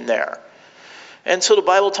connection there. And so the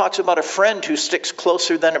Bible talks about a friend who sticks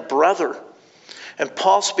closer than a brother. And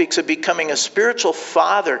Paul speaks of becoming a spiritual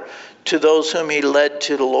father to those whom he led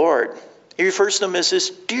to the Lord. He refers to them as his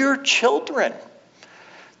dear children.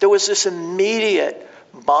 There was this immediate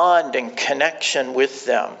bond and connection with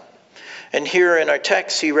them. And here in our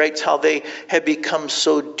text, he writes how they had become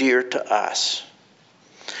so dear to us.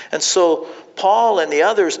 And so Paul and the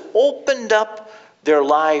others opened up their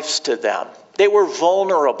lives to them. They were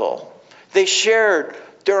vulnerable. They shared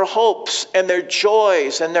their hopes and their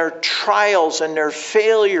joys and their trials and their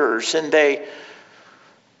failures. And they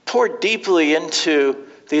poured deeply into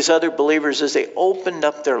these other believers as they opened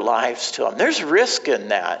up their lives to them. There's risk in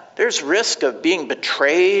that. There's risk of being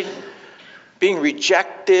betrayed, being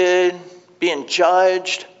rejected, being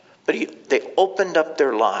judged, but they opened up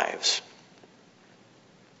their lives.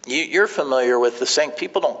 You're familiar with the saying,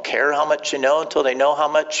 people don't care how much you know until they know how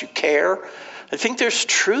much you care. I think there's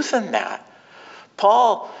truth in that.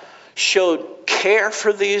 Paul showed care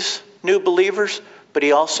for these new believers, but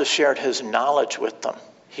he also shared his knowledge with them.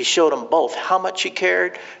 He showed them both how much he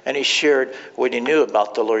cared, and he shared what he knew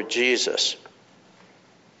about the Lord Jesus.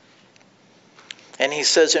 And he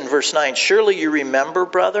says in verse 9, surely you remember,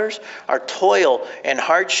 brothers, our toil and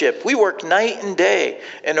hardship. We work night and day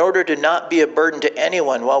in order to not be a burden to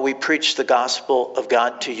anyone while we preach the gospel of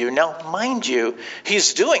God to you. Now, mind you,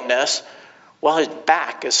 he's doing this while his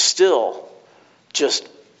back is still just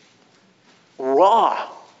raw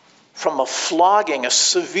from a flogging, a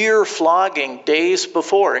severe flogging days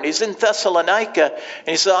before. And he's in Thessalonica, and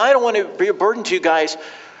he said, I don't want to be a burden to you guys.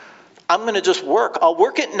 I'm going to just work. I'll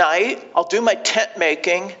work at night. I'll do my tent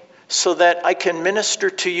making so that I can minister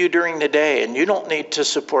to you during the day. And you don't need to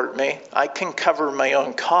support me. I can cover my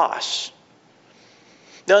own costs.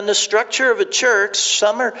 Now, in the structure of a church,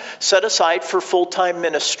 some are set aside for full-time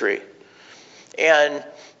ministry. And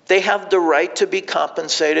they have the right to be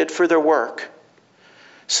compensated for their work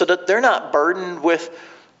so that they're not burdened with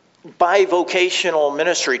bivocational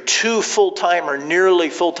ministry, 2 full-time or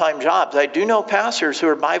nearly full-time jobs. I do know pastors who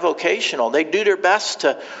are bivocational. They do their best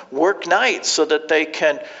to work nights so that they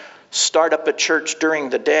can start up a church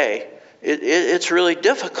during the day. It's really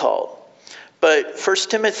difficult. But 1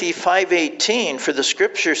 Timothy 5:18, for the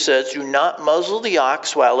scripture says, do not muzzle the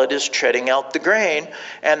ox while it is treading out the grain,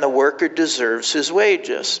 and the worker deserves his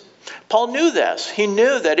wages. Paul knew this. He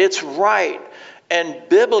knew that it's right and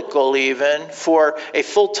biblical even for a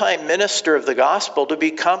full-time minister of the gospel to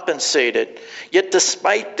be compensated. Yet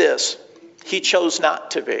despite this, he chose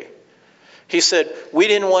not to be. He said, we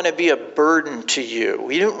didn't want to be a burden to you.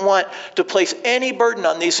 We didn't want to place any burden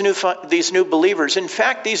on these new believers. In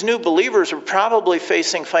fact, these new believers were probably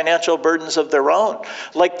facing financial burdens of their own,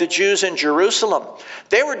 like the Jews in Jerusalem.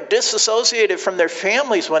 They were disassociated from their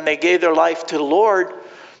families when they gave their life to the Lord.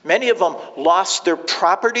 Many of them lost their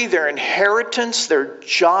property, their inheritance, their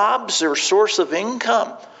jobs, their source of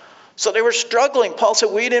income. So they were struggling. Paul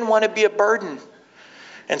said, we didn't want to be a burden.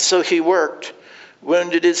 And so he worked.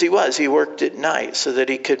 Wounded as he was, he worked at night so that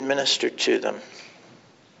he could minister to them.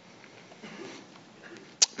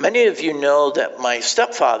 Many of you know that my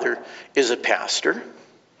stepfather is a pastor.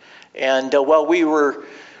 And while we were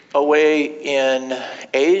away in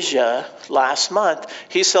Asia last month,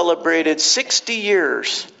 he celebrated 60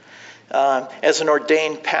 years as an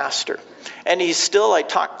ordained pastor. And I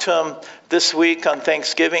talked to him this week on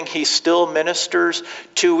Thanksgiving. He still ministers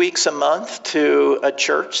 2 weeks a month to a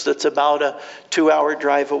church that's about a 2-hour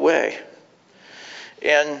drive away.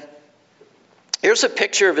 And here's a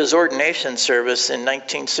picture of his ordination service in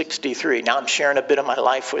 1963. Now I'm sharing a bit of my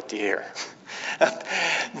life with you here.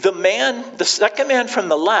 The second man from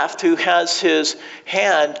the left who has his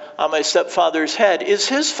hand on my stepfather's head is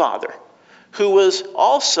his father, who was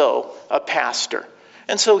also a pastor.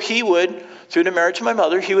 And so he would, through the marriage of my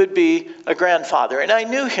mother, he would be a grandfather. And I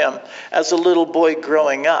knew him as a little boy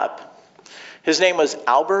growing up. His name was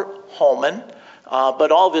Albert Holman,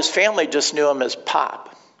 but all of his family just knew him as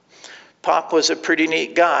Pop. Pop was a pretty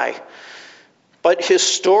neat guy. But his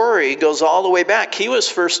story goes all the way back. He was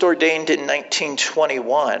first ordained in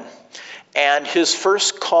 1921. And his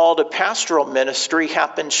first call to pastoral ministry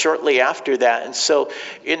happened shortly after that. And so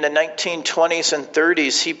in the 1920s and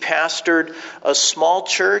 30s, he pastored a small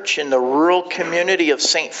church in the rural community of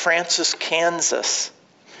St. Francis, Kansas.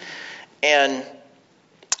 And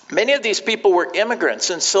many of these people were immigrants.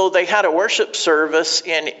 And so they had a worship service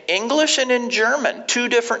in English and in German, 2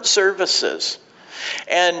 different services.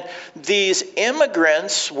 And these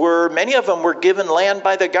immigrants many of them were given land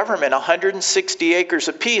by the government, 160 acres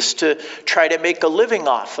apiece, to try to make a living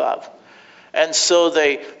off of. And so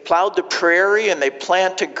they plowed the prairie and they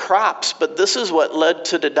planted crops. But this is what led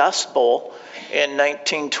to the Dust Bowl in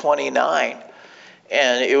 1929.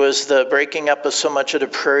 And it was the breaking up of so much of the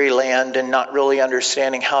prairie land and not really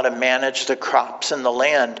understanding how to manage the crops in the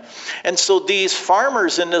land. And so these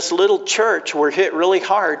farmers in this little church were hit really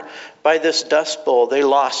hard by this Dust Bowl. They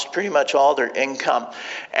lost pretty much all their income.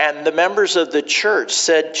 And the members of the church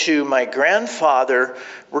said to my grandfather,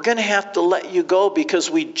 we're going to have to let you go because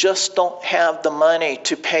we just don't have the money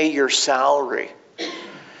to pay your salary.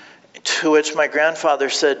 To which my grandfather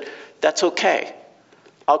said, that's okay.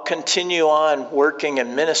 I'll continue on working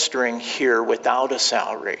and ministering here without a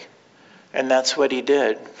salary. And that's what he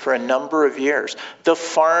did for a number of years. The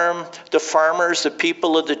farmers, the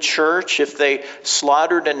people of the church, if they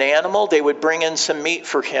slaughtered an animal, they would bring in some meat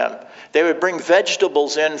for him. They would bring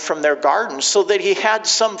vegetables in from their gardens so that he had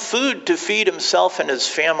some food to feed himself and his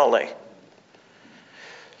family.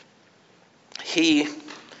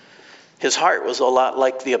 His heart was a lot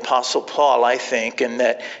like the Apostle Paul, I think, in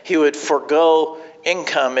that he would forego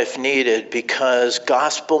income if needed, because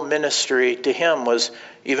gospel ministry to him was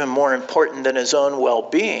even more important than his own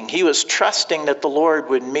well-being. He was trusting that the Lord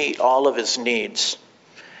would meet all of his needs.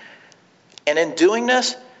 And in doing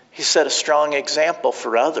this, he set a strong example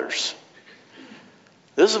for others.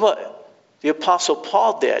 This is what the Apostle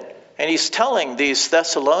Paul did. And he's telling these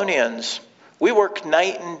Thessalonians, we work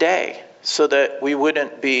night and day so that we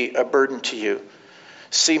wouldn't be a burden to you.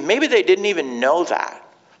 See, maybe they didn't even know that.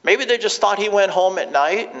 Maybe they just thought he went home at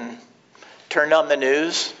night and turned on the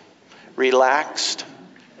news, relaxed.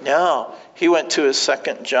 No, he went to his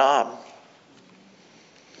second job.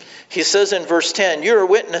 He says in verse 10, you are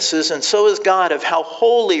witnesses, and so is God, of how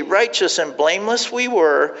holy, righteous, and blameless we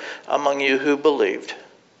were among you who believed.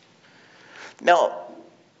 Now,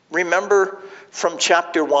 remember from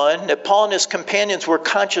chapter 1 that Paul and his companions were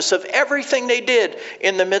conscious of everything they did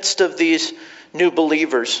in the midst of these new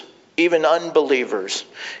believers, even unbelievers.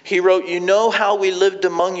 He wrote, you know how we lived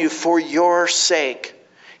among you for your sake.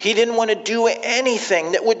 He didn't want to do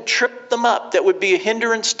anything that would trip them up, that would be a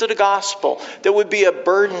hindrance to the gospel, that would be a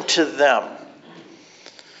burden to them.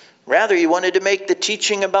 Rather, he wanted to make the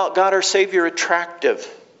teaching about God our Savior attractive.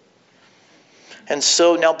 And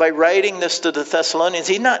so now by writing this to the Thessalonians,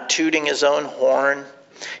 he's not tooting his own horn.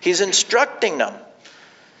 He's instructing them.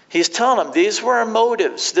 He's telling them these were our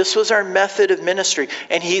motives. This was our method of ministry.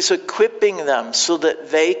 And he's equipping them so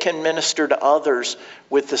that they can minister to others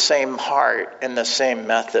with the same heart and the same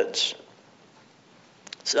methods.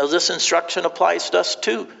 So this instruction applies to us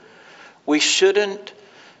too. We shouldn't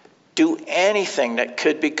do anything that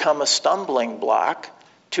could become a stumbling block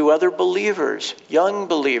to other believers, young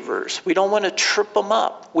believers. We don't want to trip them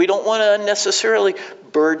up. We don't want to unnecessarily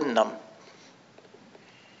burden them.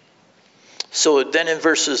 So then in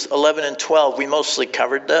verses 11 and 12, we mostly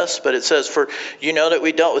covered this, but it says, for you know that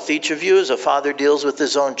we dealt with each of you as a father deals with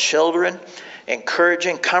his own children,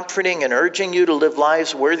 encouraging, comforting, and urging you to live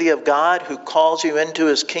lives worthy of God who calls you into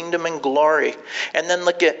his kingdom and glory. And then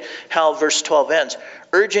look at how verse 12 ends.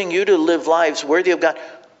 Urging you to live lives worthy of God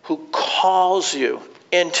who calls you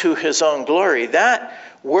into his own glory. That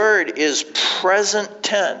word is present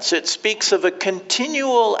tense. It speaks of a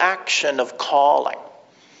continual action of calling.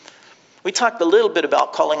 We talked a little bit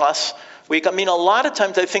about calling last week. I mean, a lot of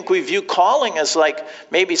times I think we view calling as like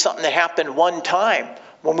maybe something that happened one time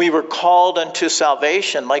when we were called unto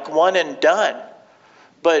salvation, like one and done.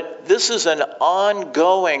 But this is an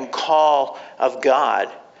ongoing call of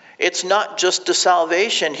God. It's not just to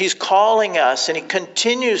salvation. He's calling us, and he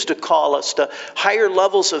continues to call us to higher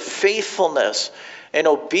levels of faithfulness and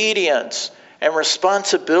obedience and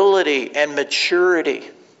responsibility and maturity.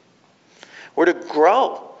 We're to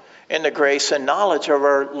grow in the grace and knowledge of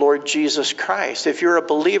our Lord Jesus Christ. If you're a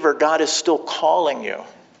believer, God is still calling you.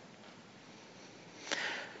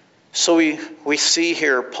 So we see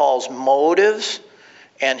here Paul's motives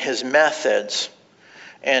and his methods.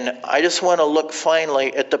 And I just want to look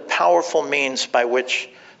finally at the powerful means by which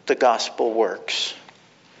the gospel works.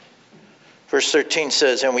 Verse 13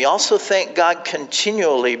 says, and we also thank God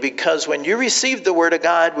continually because when you received the word of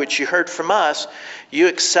God, which you heard from us, you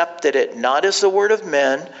accepted it not as the word of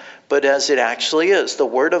men, but as it actually is, the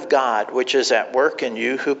word of God, which is at work in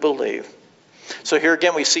you who believe. So here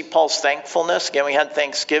again, we see Paul's thankfulness. Again, we had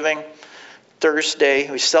Thanksgiving Thursday.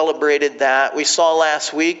 We celebrated that. We saw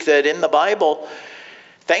last week that in the Bible,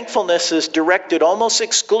 thankfulness is directed almost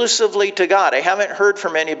exclusively to God. I haven't heard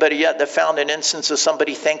from anybody yet that found an instance of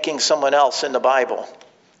somebody thanking someone else in the Bible.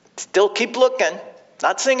 Still keep looking.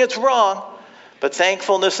 Not saying it's wrong. But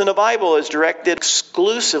thankfulness in the Bible is directed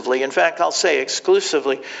exclusively, in fact, I'll say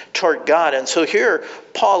exclusively, toward God. And so here,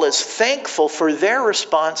 Paul is thankful for their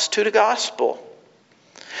response to the gospel.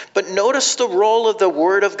 But notice the role of the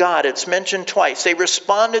Word of God. It's mentioned twice. They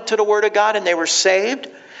responded to the Word of God and they were saved.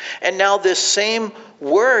 And now this same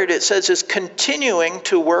Word, it says, is continuing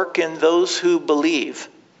to work in those who believe.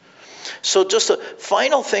 So just a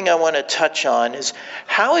final thing I want to touch on is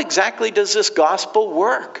how exactly does this gospel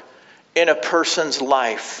work in a person's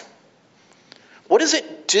life? What does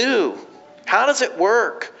it do? How does it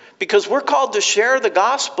work? Because we're called to share the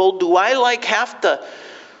gospel. Do I have to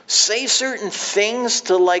say certain things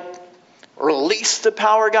to release the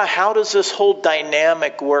power of God? How does this whole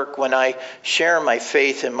dynamic work when I share my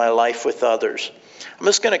faith in my life with others? I'm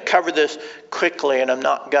just going to cover this quickly, and I'm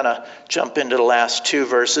not going to jump into the last two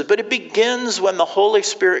verses. But it begins when the Holy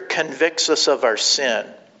Spirit convicts us of our sin.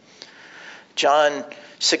 John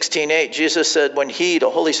 16:8, Jesus said, when he, the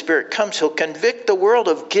Holy Spirit, comes, he'll convict the world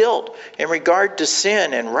of guilt in regard to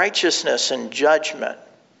sin and righteousness and judgment.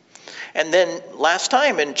 And then last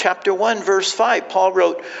time in chapter 1, verse 5, Paul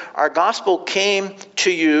wrote, our gospel came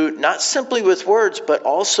to you not simply with words, but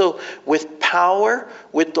also with power,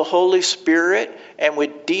 with the Holy Spirit, and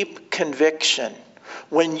with deep conviction.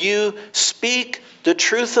 When you speak the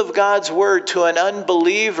truth of God's word to an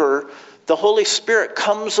unbeliever, the Holy Spirit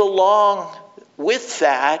comes along with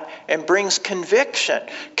that and brings conviction.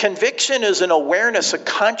 Conviction is an awareness, a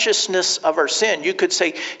consciousness of our sin. You could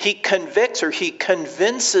say he convicts or he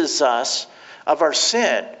convinces us of our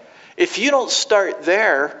sin. If you don't start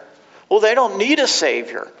there, well, they don't need a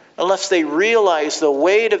Savior unless they realize the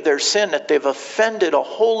weight of their sin, that they've offended a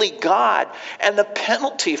holy God, and the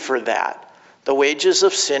penalty for that. The wages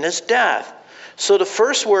of sin is death. So the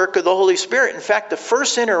first work of the Holy Spirit, in fact, the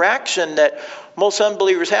first interaction that most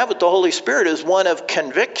unbelievers have with the Holy Spirit is one of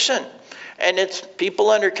conviction. And it's people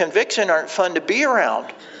under conviction aren't fun to be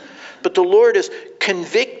around. But the Lord is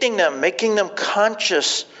convicting them, making them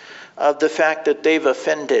conscious of the fact that they've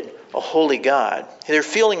offended a holy God. They're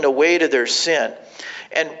feeling the weight of their sin.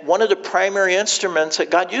 And one of the primary instruments that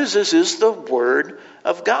God uses is the Word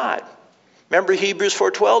of God. Remember Hebrews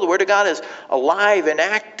 4:12, the Word of God is alive and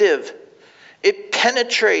active. It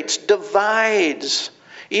penetrates, divides,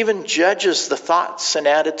 even judges the thoughts and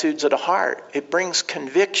attitudes of the heart. It brings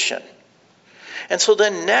conviction. And so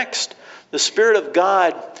then next, the Spirit of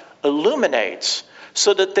God illuminates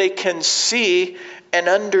so that they can see and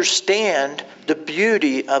understand the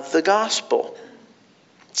beauty of the gospel.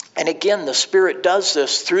 And again, the Spirit does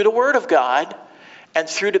this through the Word of God and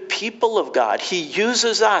through the people of God. He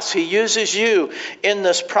uses us, He uses you in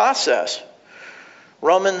this process.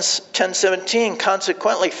 Romans 10:17,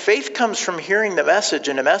 consequently, faith comes from hearing the message,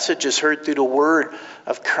 and the message is heard through the word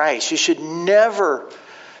of Christ. You should never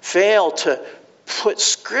fail to put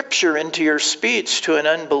Scripture into your speech to an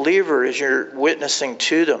unbeliever as you're witnessing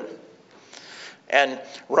to them. And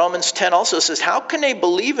Romans 10 also says, how can they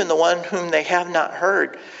believe in the one whom they have not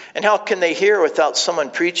heard? And how can they hear without someone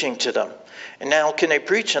preaching to them? And how can they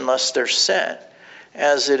preach unless they're sent?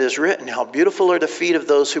 As it is written, how beautiful are the feet of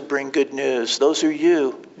those who bring good news. Those are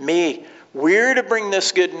you, me. We're to bring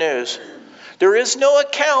this good news. There is no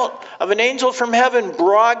account of an angel from heaven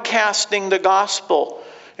broadcasting the gospel.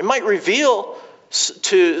 It might reveal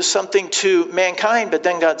to something to mankind, but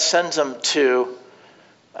then God sends them to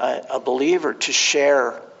a believer to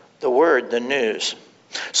share the word, the news.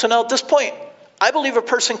 So now at this point, I believe a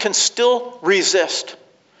person can still resist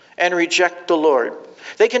and reject the Lord.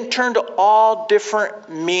 They can turn to all different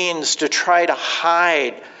means to try to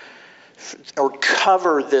hide or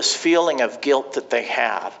cover this feeling of guilt that they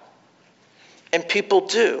have. And people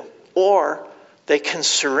do. Or they can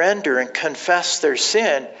surrender and confess their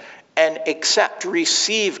sin and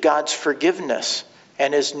receive God's forgiveness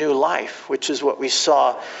and His new life, which is what we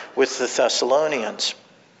saw with the Thessalonians.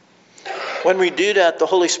 When we do that, the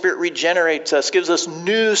Holy Spirit regenerates us, gives us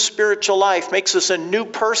new spiritual life, makes us a new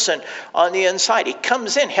person on the inside. He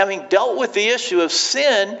comes in, having dealt with the issue of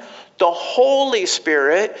sin, the Holy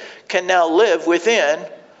Spirit can now live within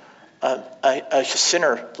a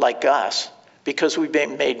sinner like us because we've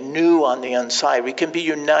been made new on the inside. We can be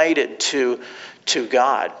united to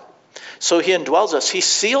God. So He indwells us. He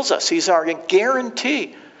seals us. He's our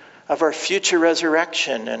guarantee of our future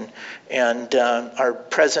resurrection and our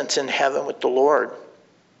presence in heaven with the Lord.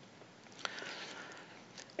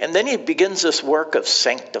 And then He begins this work of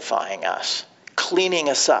sanctifying us, cleaning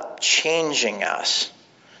us up, changing us.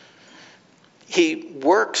 He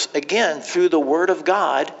works, again, through the Word of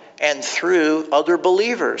God and through other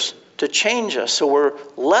believers to change us. So we're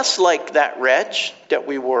less like that wretch that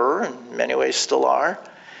we were, in many ways still are,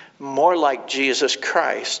 more like Jesus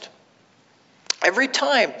Christ. Every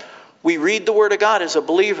time we read the Word of God as a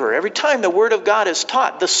believer, every time the Word of God is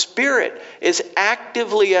taught, the Spirit is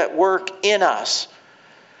actively at work in us,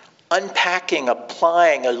 unpacking,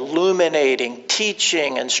 applying, illuminating,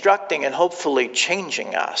 teaching, instructing, and hopefully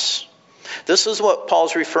changing us. This is what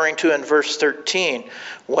Paul's referring to in verse 13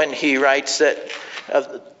 when he writes that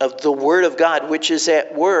of the Word of God which is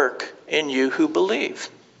at work in you who believe.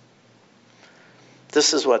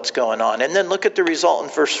 This is what's going on. And then look at the result in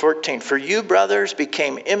verse 14. For you, brothers,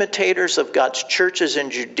 became imitators of God's churches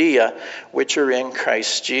in Judea, which are in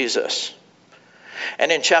Christ Jesus. And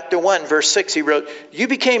in chapter 1, verse 6, he wrote, you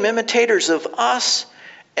became imitators of us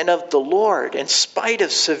and of the Lord. In spite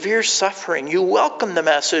of severe suffering, you welcomed the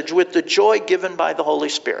message with the joy given by the Holy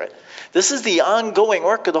Spirit. This is the ongoing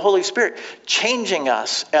work of the Holy Spirit, changing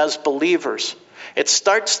us as believers. It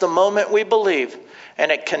starts the moment we believe,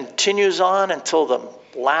 and it continues on until the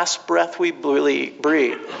last breath we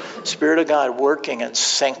breathe. Spirit of God working and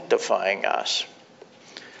sanctifying us.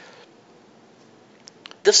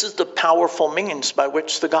 This is the powerful means by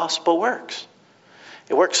which the gospel works.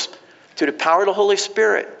 It works through the power of the Holy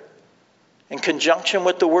Spirit in conjunction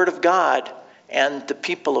with the Word of God and the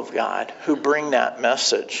people of God who bring that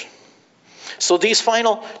message. So these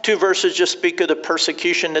final two verses just speak of the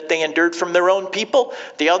persecution that they endured from their own people.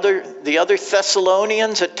 The other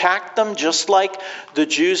Thessalonians attacked them just like the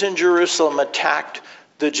Jews in Jerusalem attacked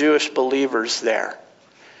the Jewish believers there.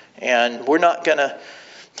 And we're not going to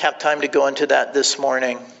have time to go into that this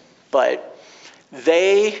morning, but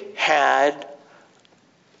they had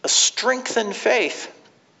a strengthened faith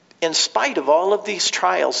in spite of all of these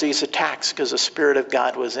trials, these attacks, because the Spirit of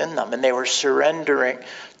God was in them, and they were surrendering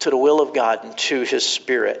to the will of God and to His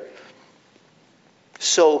Spirit.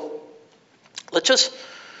 So let's just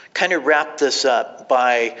kind of wrap this up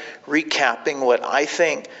by recapping what I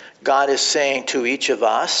think God is saying to each of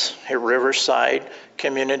us at Riverside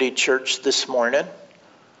Community Church this morning.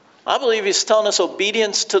 I believe He's telling us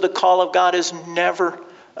obedience to the call of God is never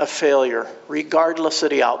a failure, regardless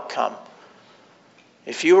of the outcome.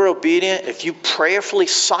 If you were obedient, if you prayerfully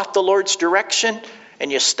sought the Lord's direction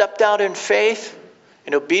and you stepped out in faith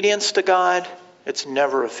in obedience to God, it's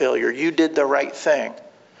never a failure. You did the right thing,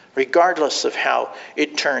 regardless of how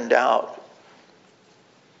it turned out.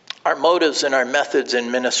 Our motives and our methods in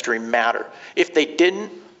ministry matter. If they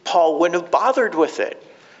didn't, Paul wouldn't have bothered with it.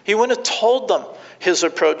 He wouldn't have told them his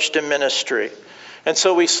approach to ministry. And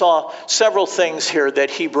so we saw several things here that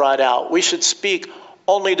he brought out. We should speak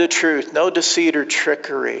only the truth, no deceit or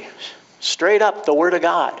trickery. Straight up, the Word of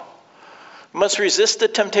God. We must resist the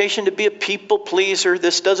temptation to be a people pleaser.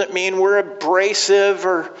 This doesn't mean we're abrasive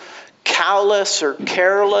or callous or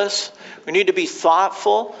careless. We need to be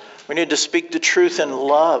thoughtful. We need to speak the truth in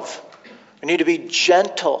love. We need to be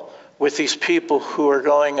gentle with these people who are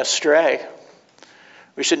going astray.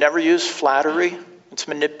 We should never use flattery. It's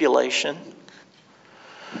manipulation.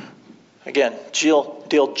 Again,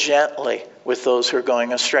 deal gently with those who are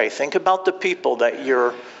going astray. Think about the people that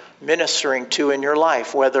you're ministering to in your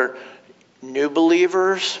life, whether new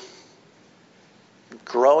believers,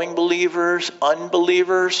 growing believers,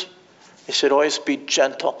 unbelievers. You should always be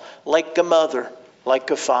gentle, like a mother,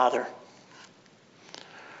 like a father.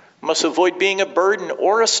 Must avoid being a burden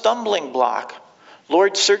or a stumbling block.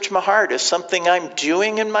 Lord, search my heart. Is something I'm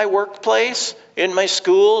doing in my workplace, in my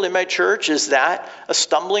school, in my church, is that a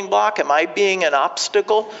stumbling block? Am I being an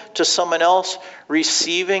obstacle to someone else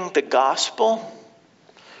receiving the gospel?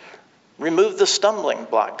 Remove the stumbling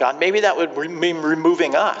block, God. Maybe that would mean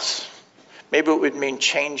removing us. Maybe it would mean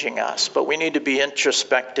changing us. But we need to be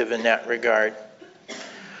introspective in that regard.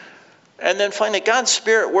 And then finally, God's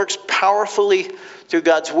Spirit works powerfully through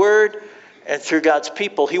God's Word and through God's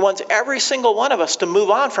people. He wants every single one of us to move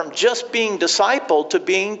on from just being discipled to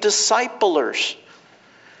being disciplers.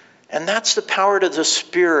 And that's the power of the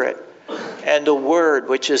Spirit and the Word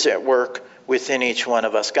which is at work within each one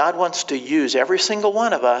of us. God wants to use every single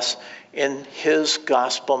one of us in His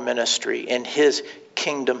gospel ministry, in His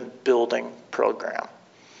kingdom building program.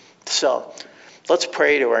 So let's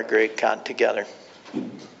pray to our great God together.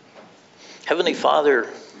 Heavenly Father,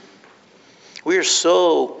 we are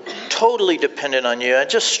so totally dependent on you. I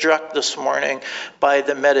just struck this morning by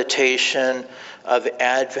the meditation of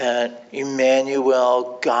Advent,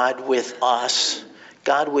 Emmanuel, God with us,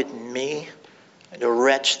 God with me, the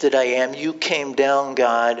wretch that I am. You came down,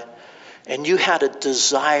 God, and you had a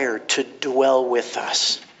desire to dwell with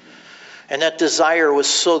us. And that desire was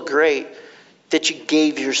so great that you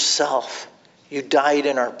gave yourself. You died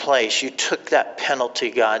in our place. You took that penalty,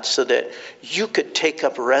 God, so that you could take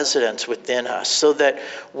up residence within us, so that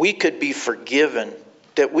we could be forgiven,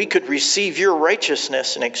 that we could receive your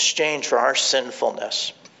righteousness in exchange for our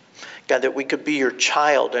sinfulness. God, that we could be your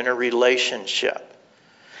child in a relationship.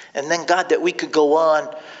 And then, God, that we could go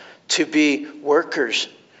on to be workers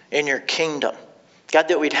in your kingdom. God,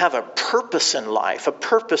 that we'd have a purpose in life, a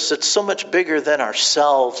purpose that's so much bigger than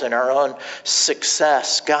ourselves and our own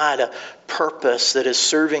success. God, a purpose that is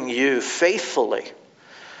serving you faithfully.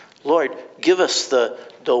 Lord, give us the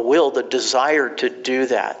will, the desire to do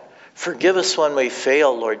that. Forgive us when we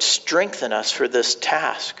fail, Lord. Strengthen us for this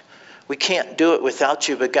task. We can't do it without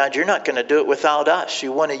you, but God, you're not going to do it without us.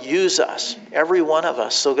 You want to use us, every one of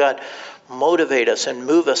us. So God, motivate us and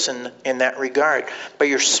move us in that regard. By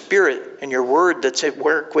your Spirit and your Word that's at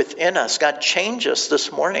work within us. God, change us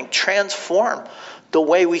this morning. Transform the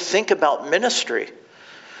way we think about ministry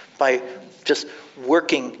by just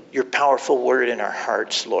working your powerful Word in our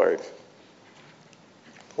hearts, Lord.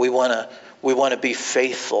 We want to be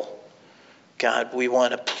faithful. God, we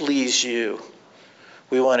want to please you.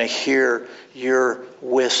 We want to hear your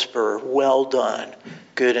whisper, well done,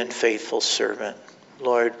 good and faithful servant.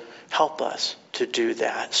 Lord, help us to do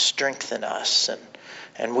that. Strengthen us.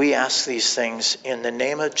 And we ask these things in the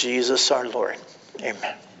name of Jesus our Lord.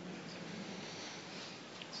 Amen.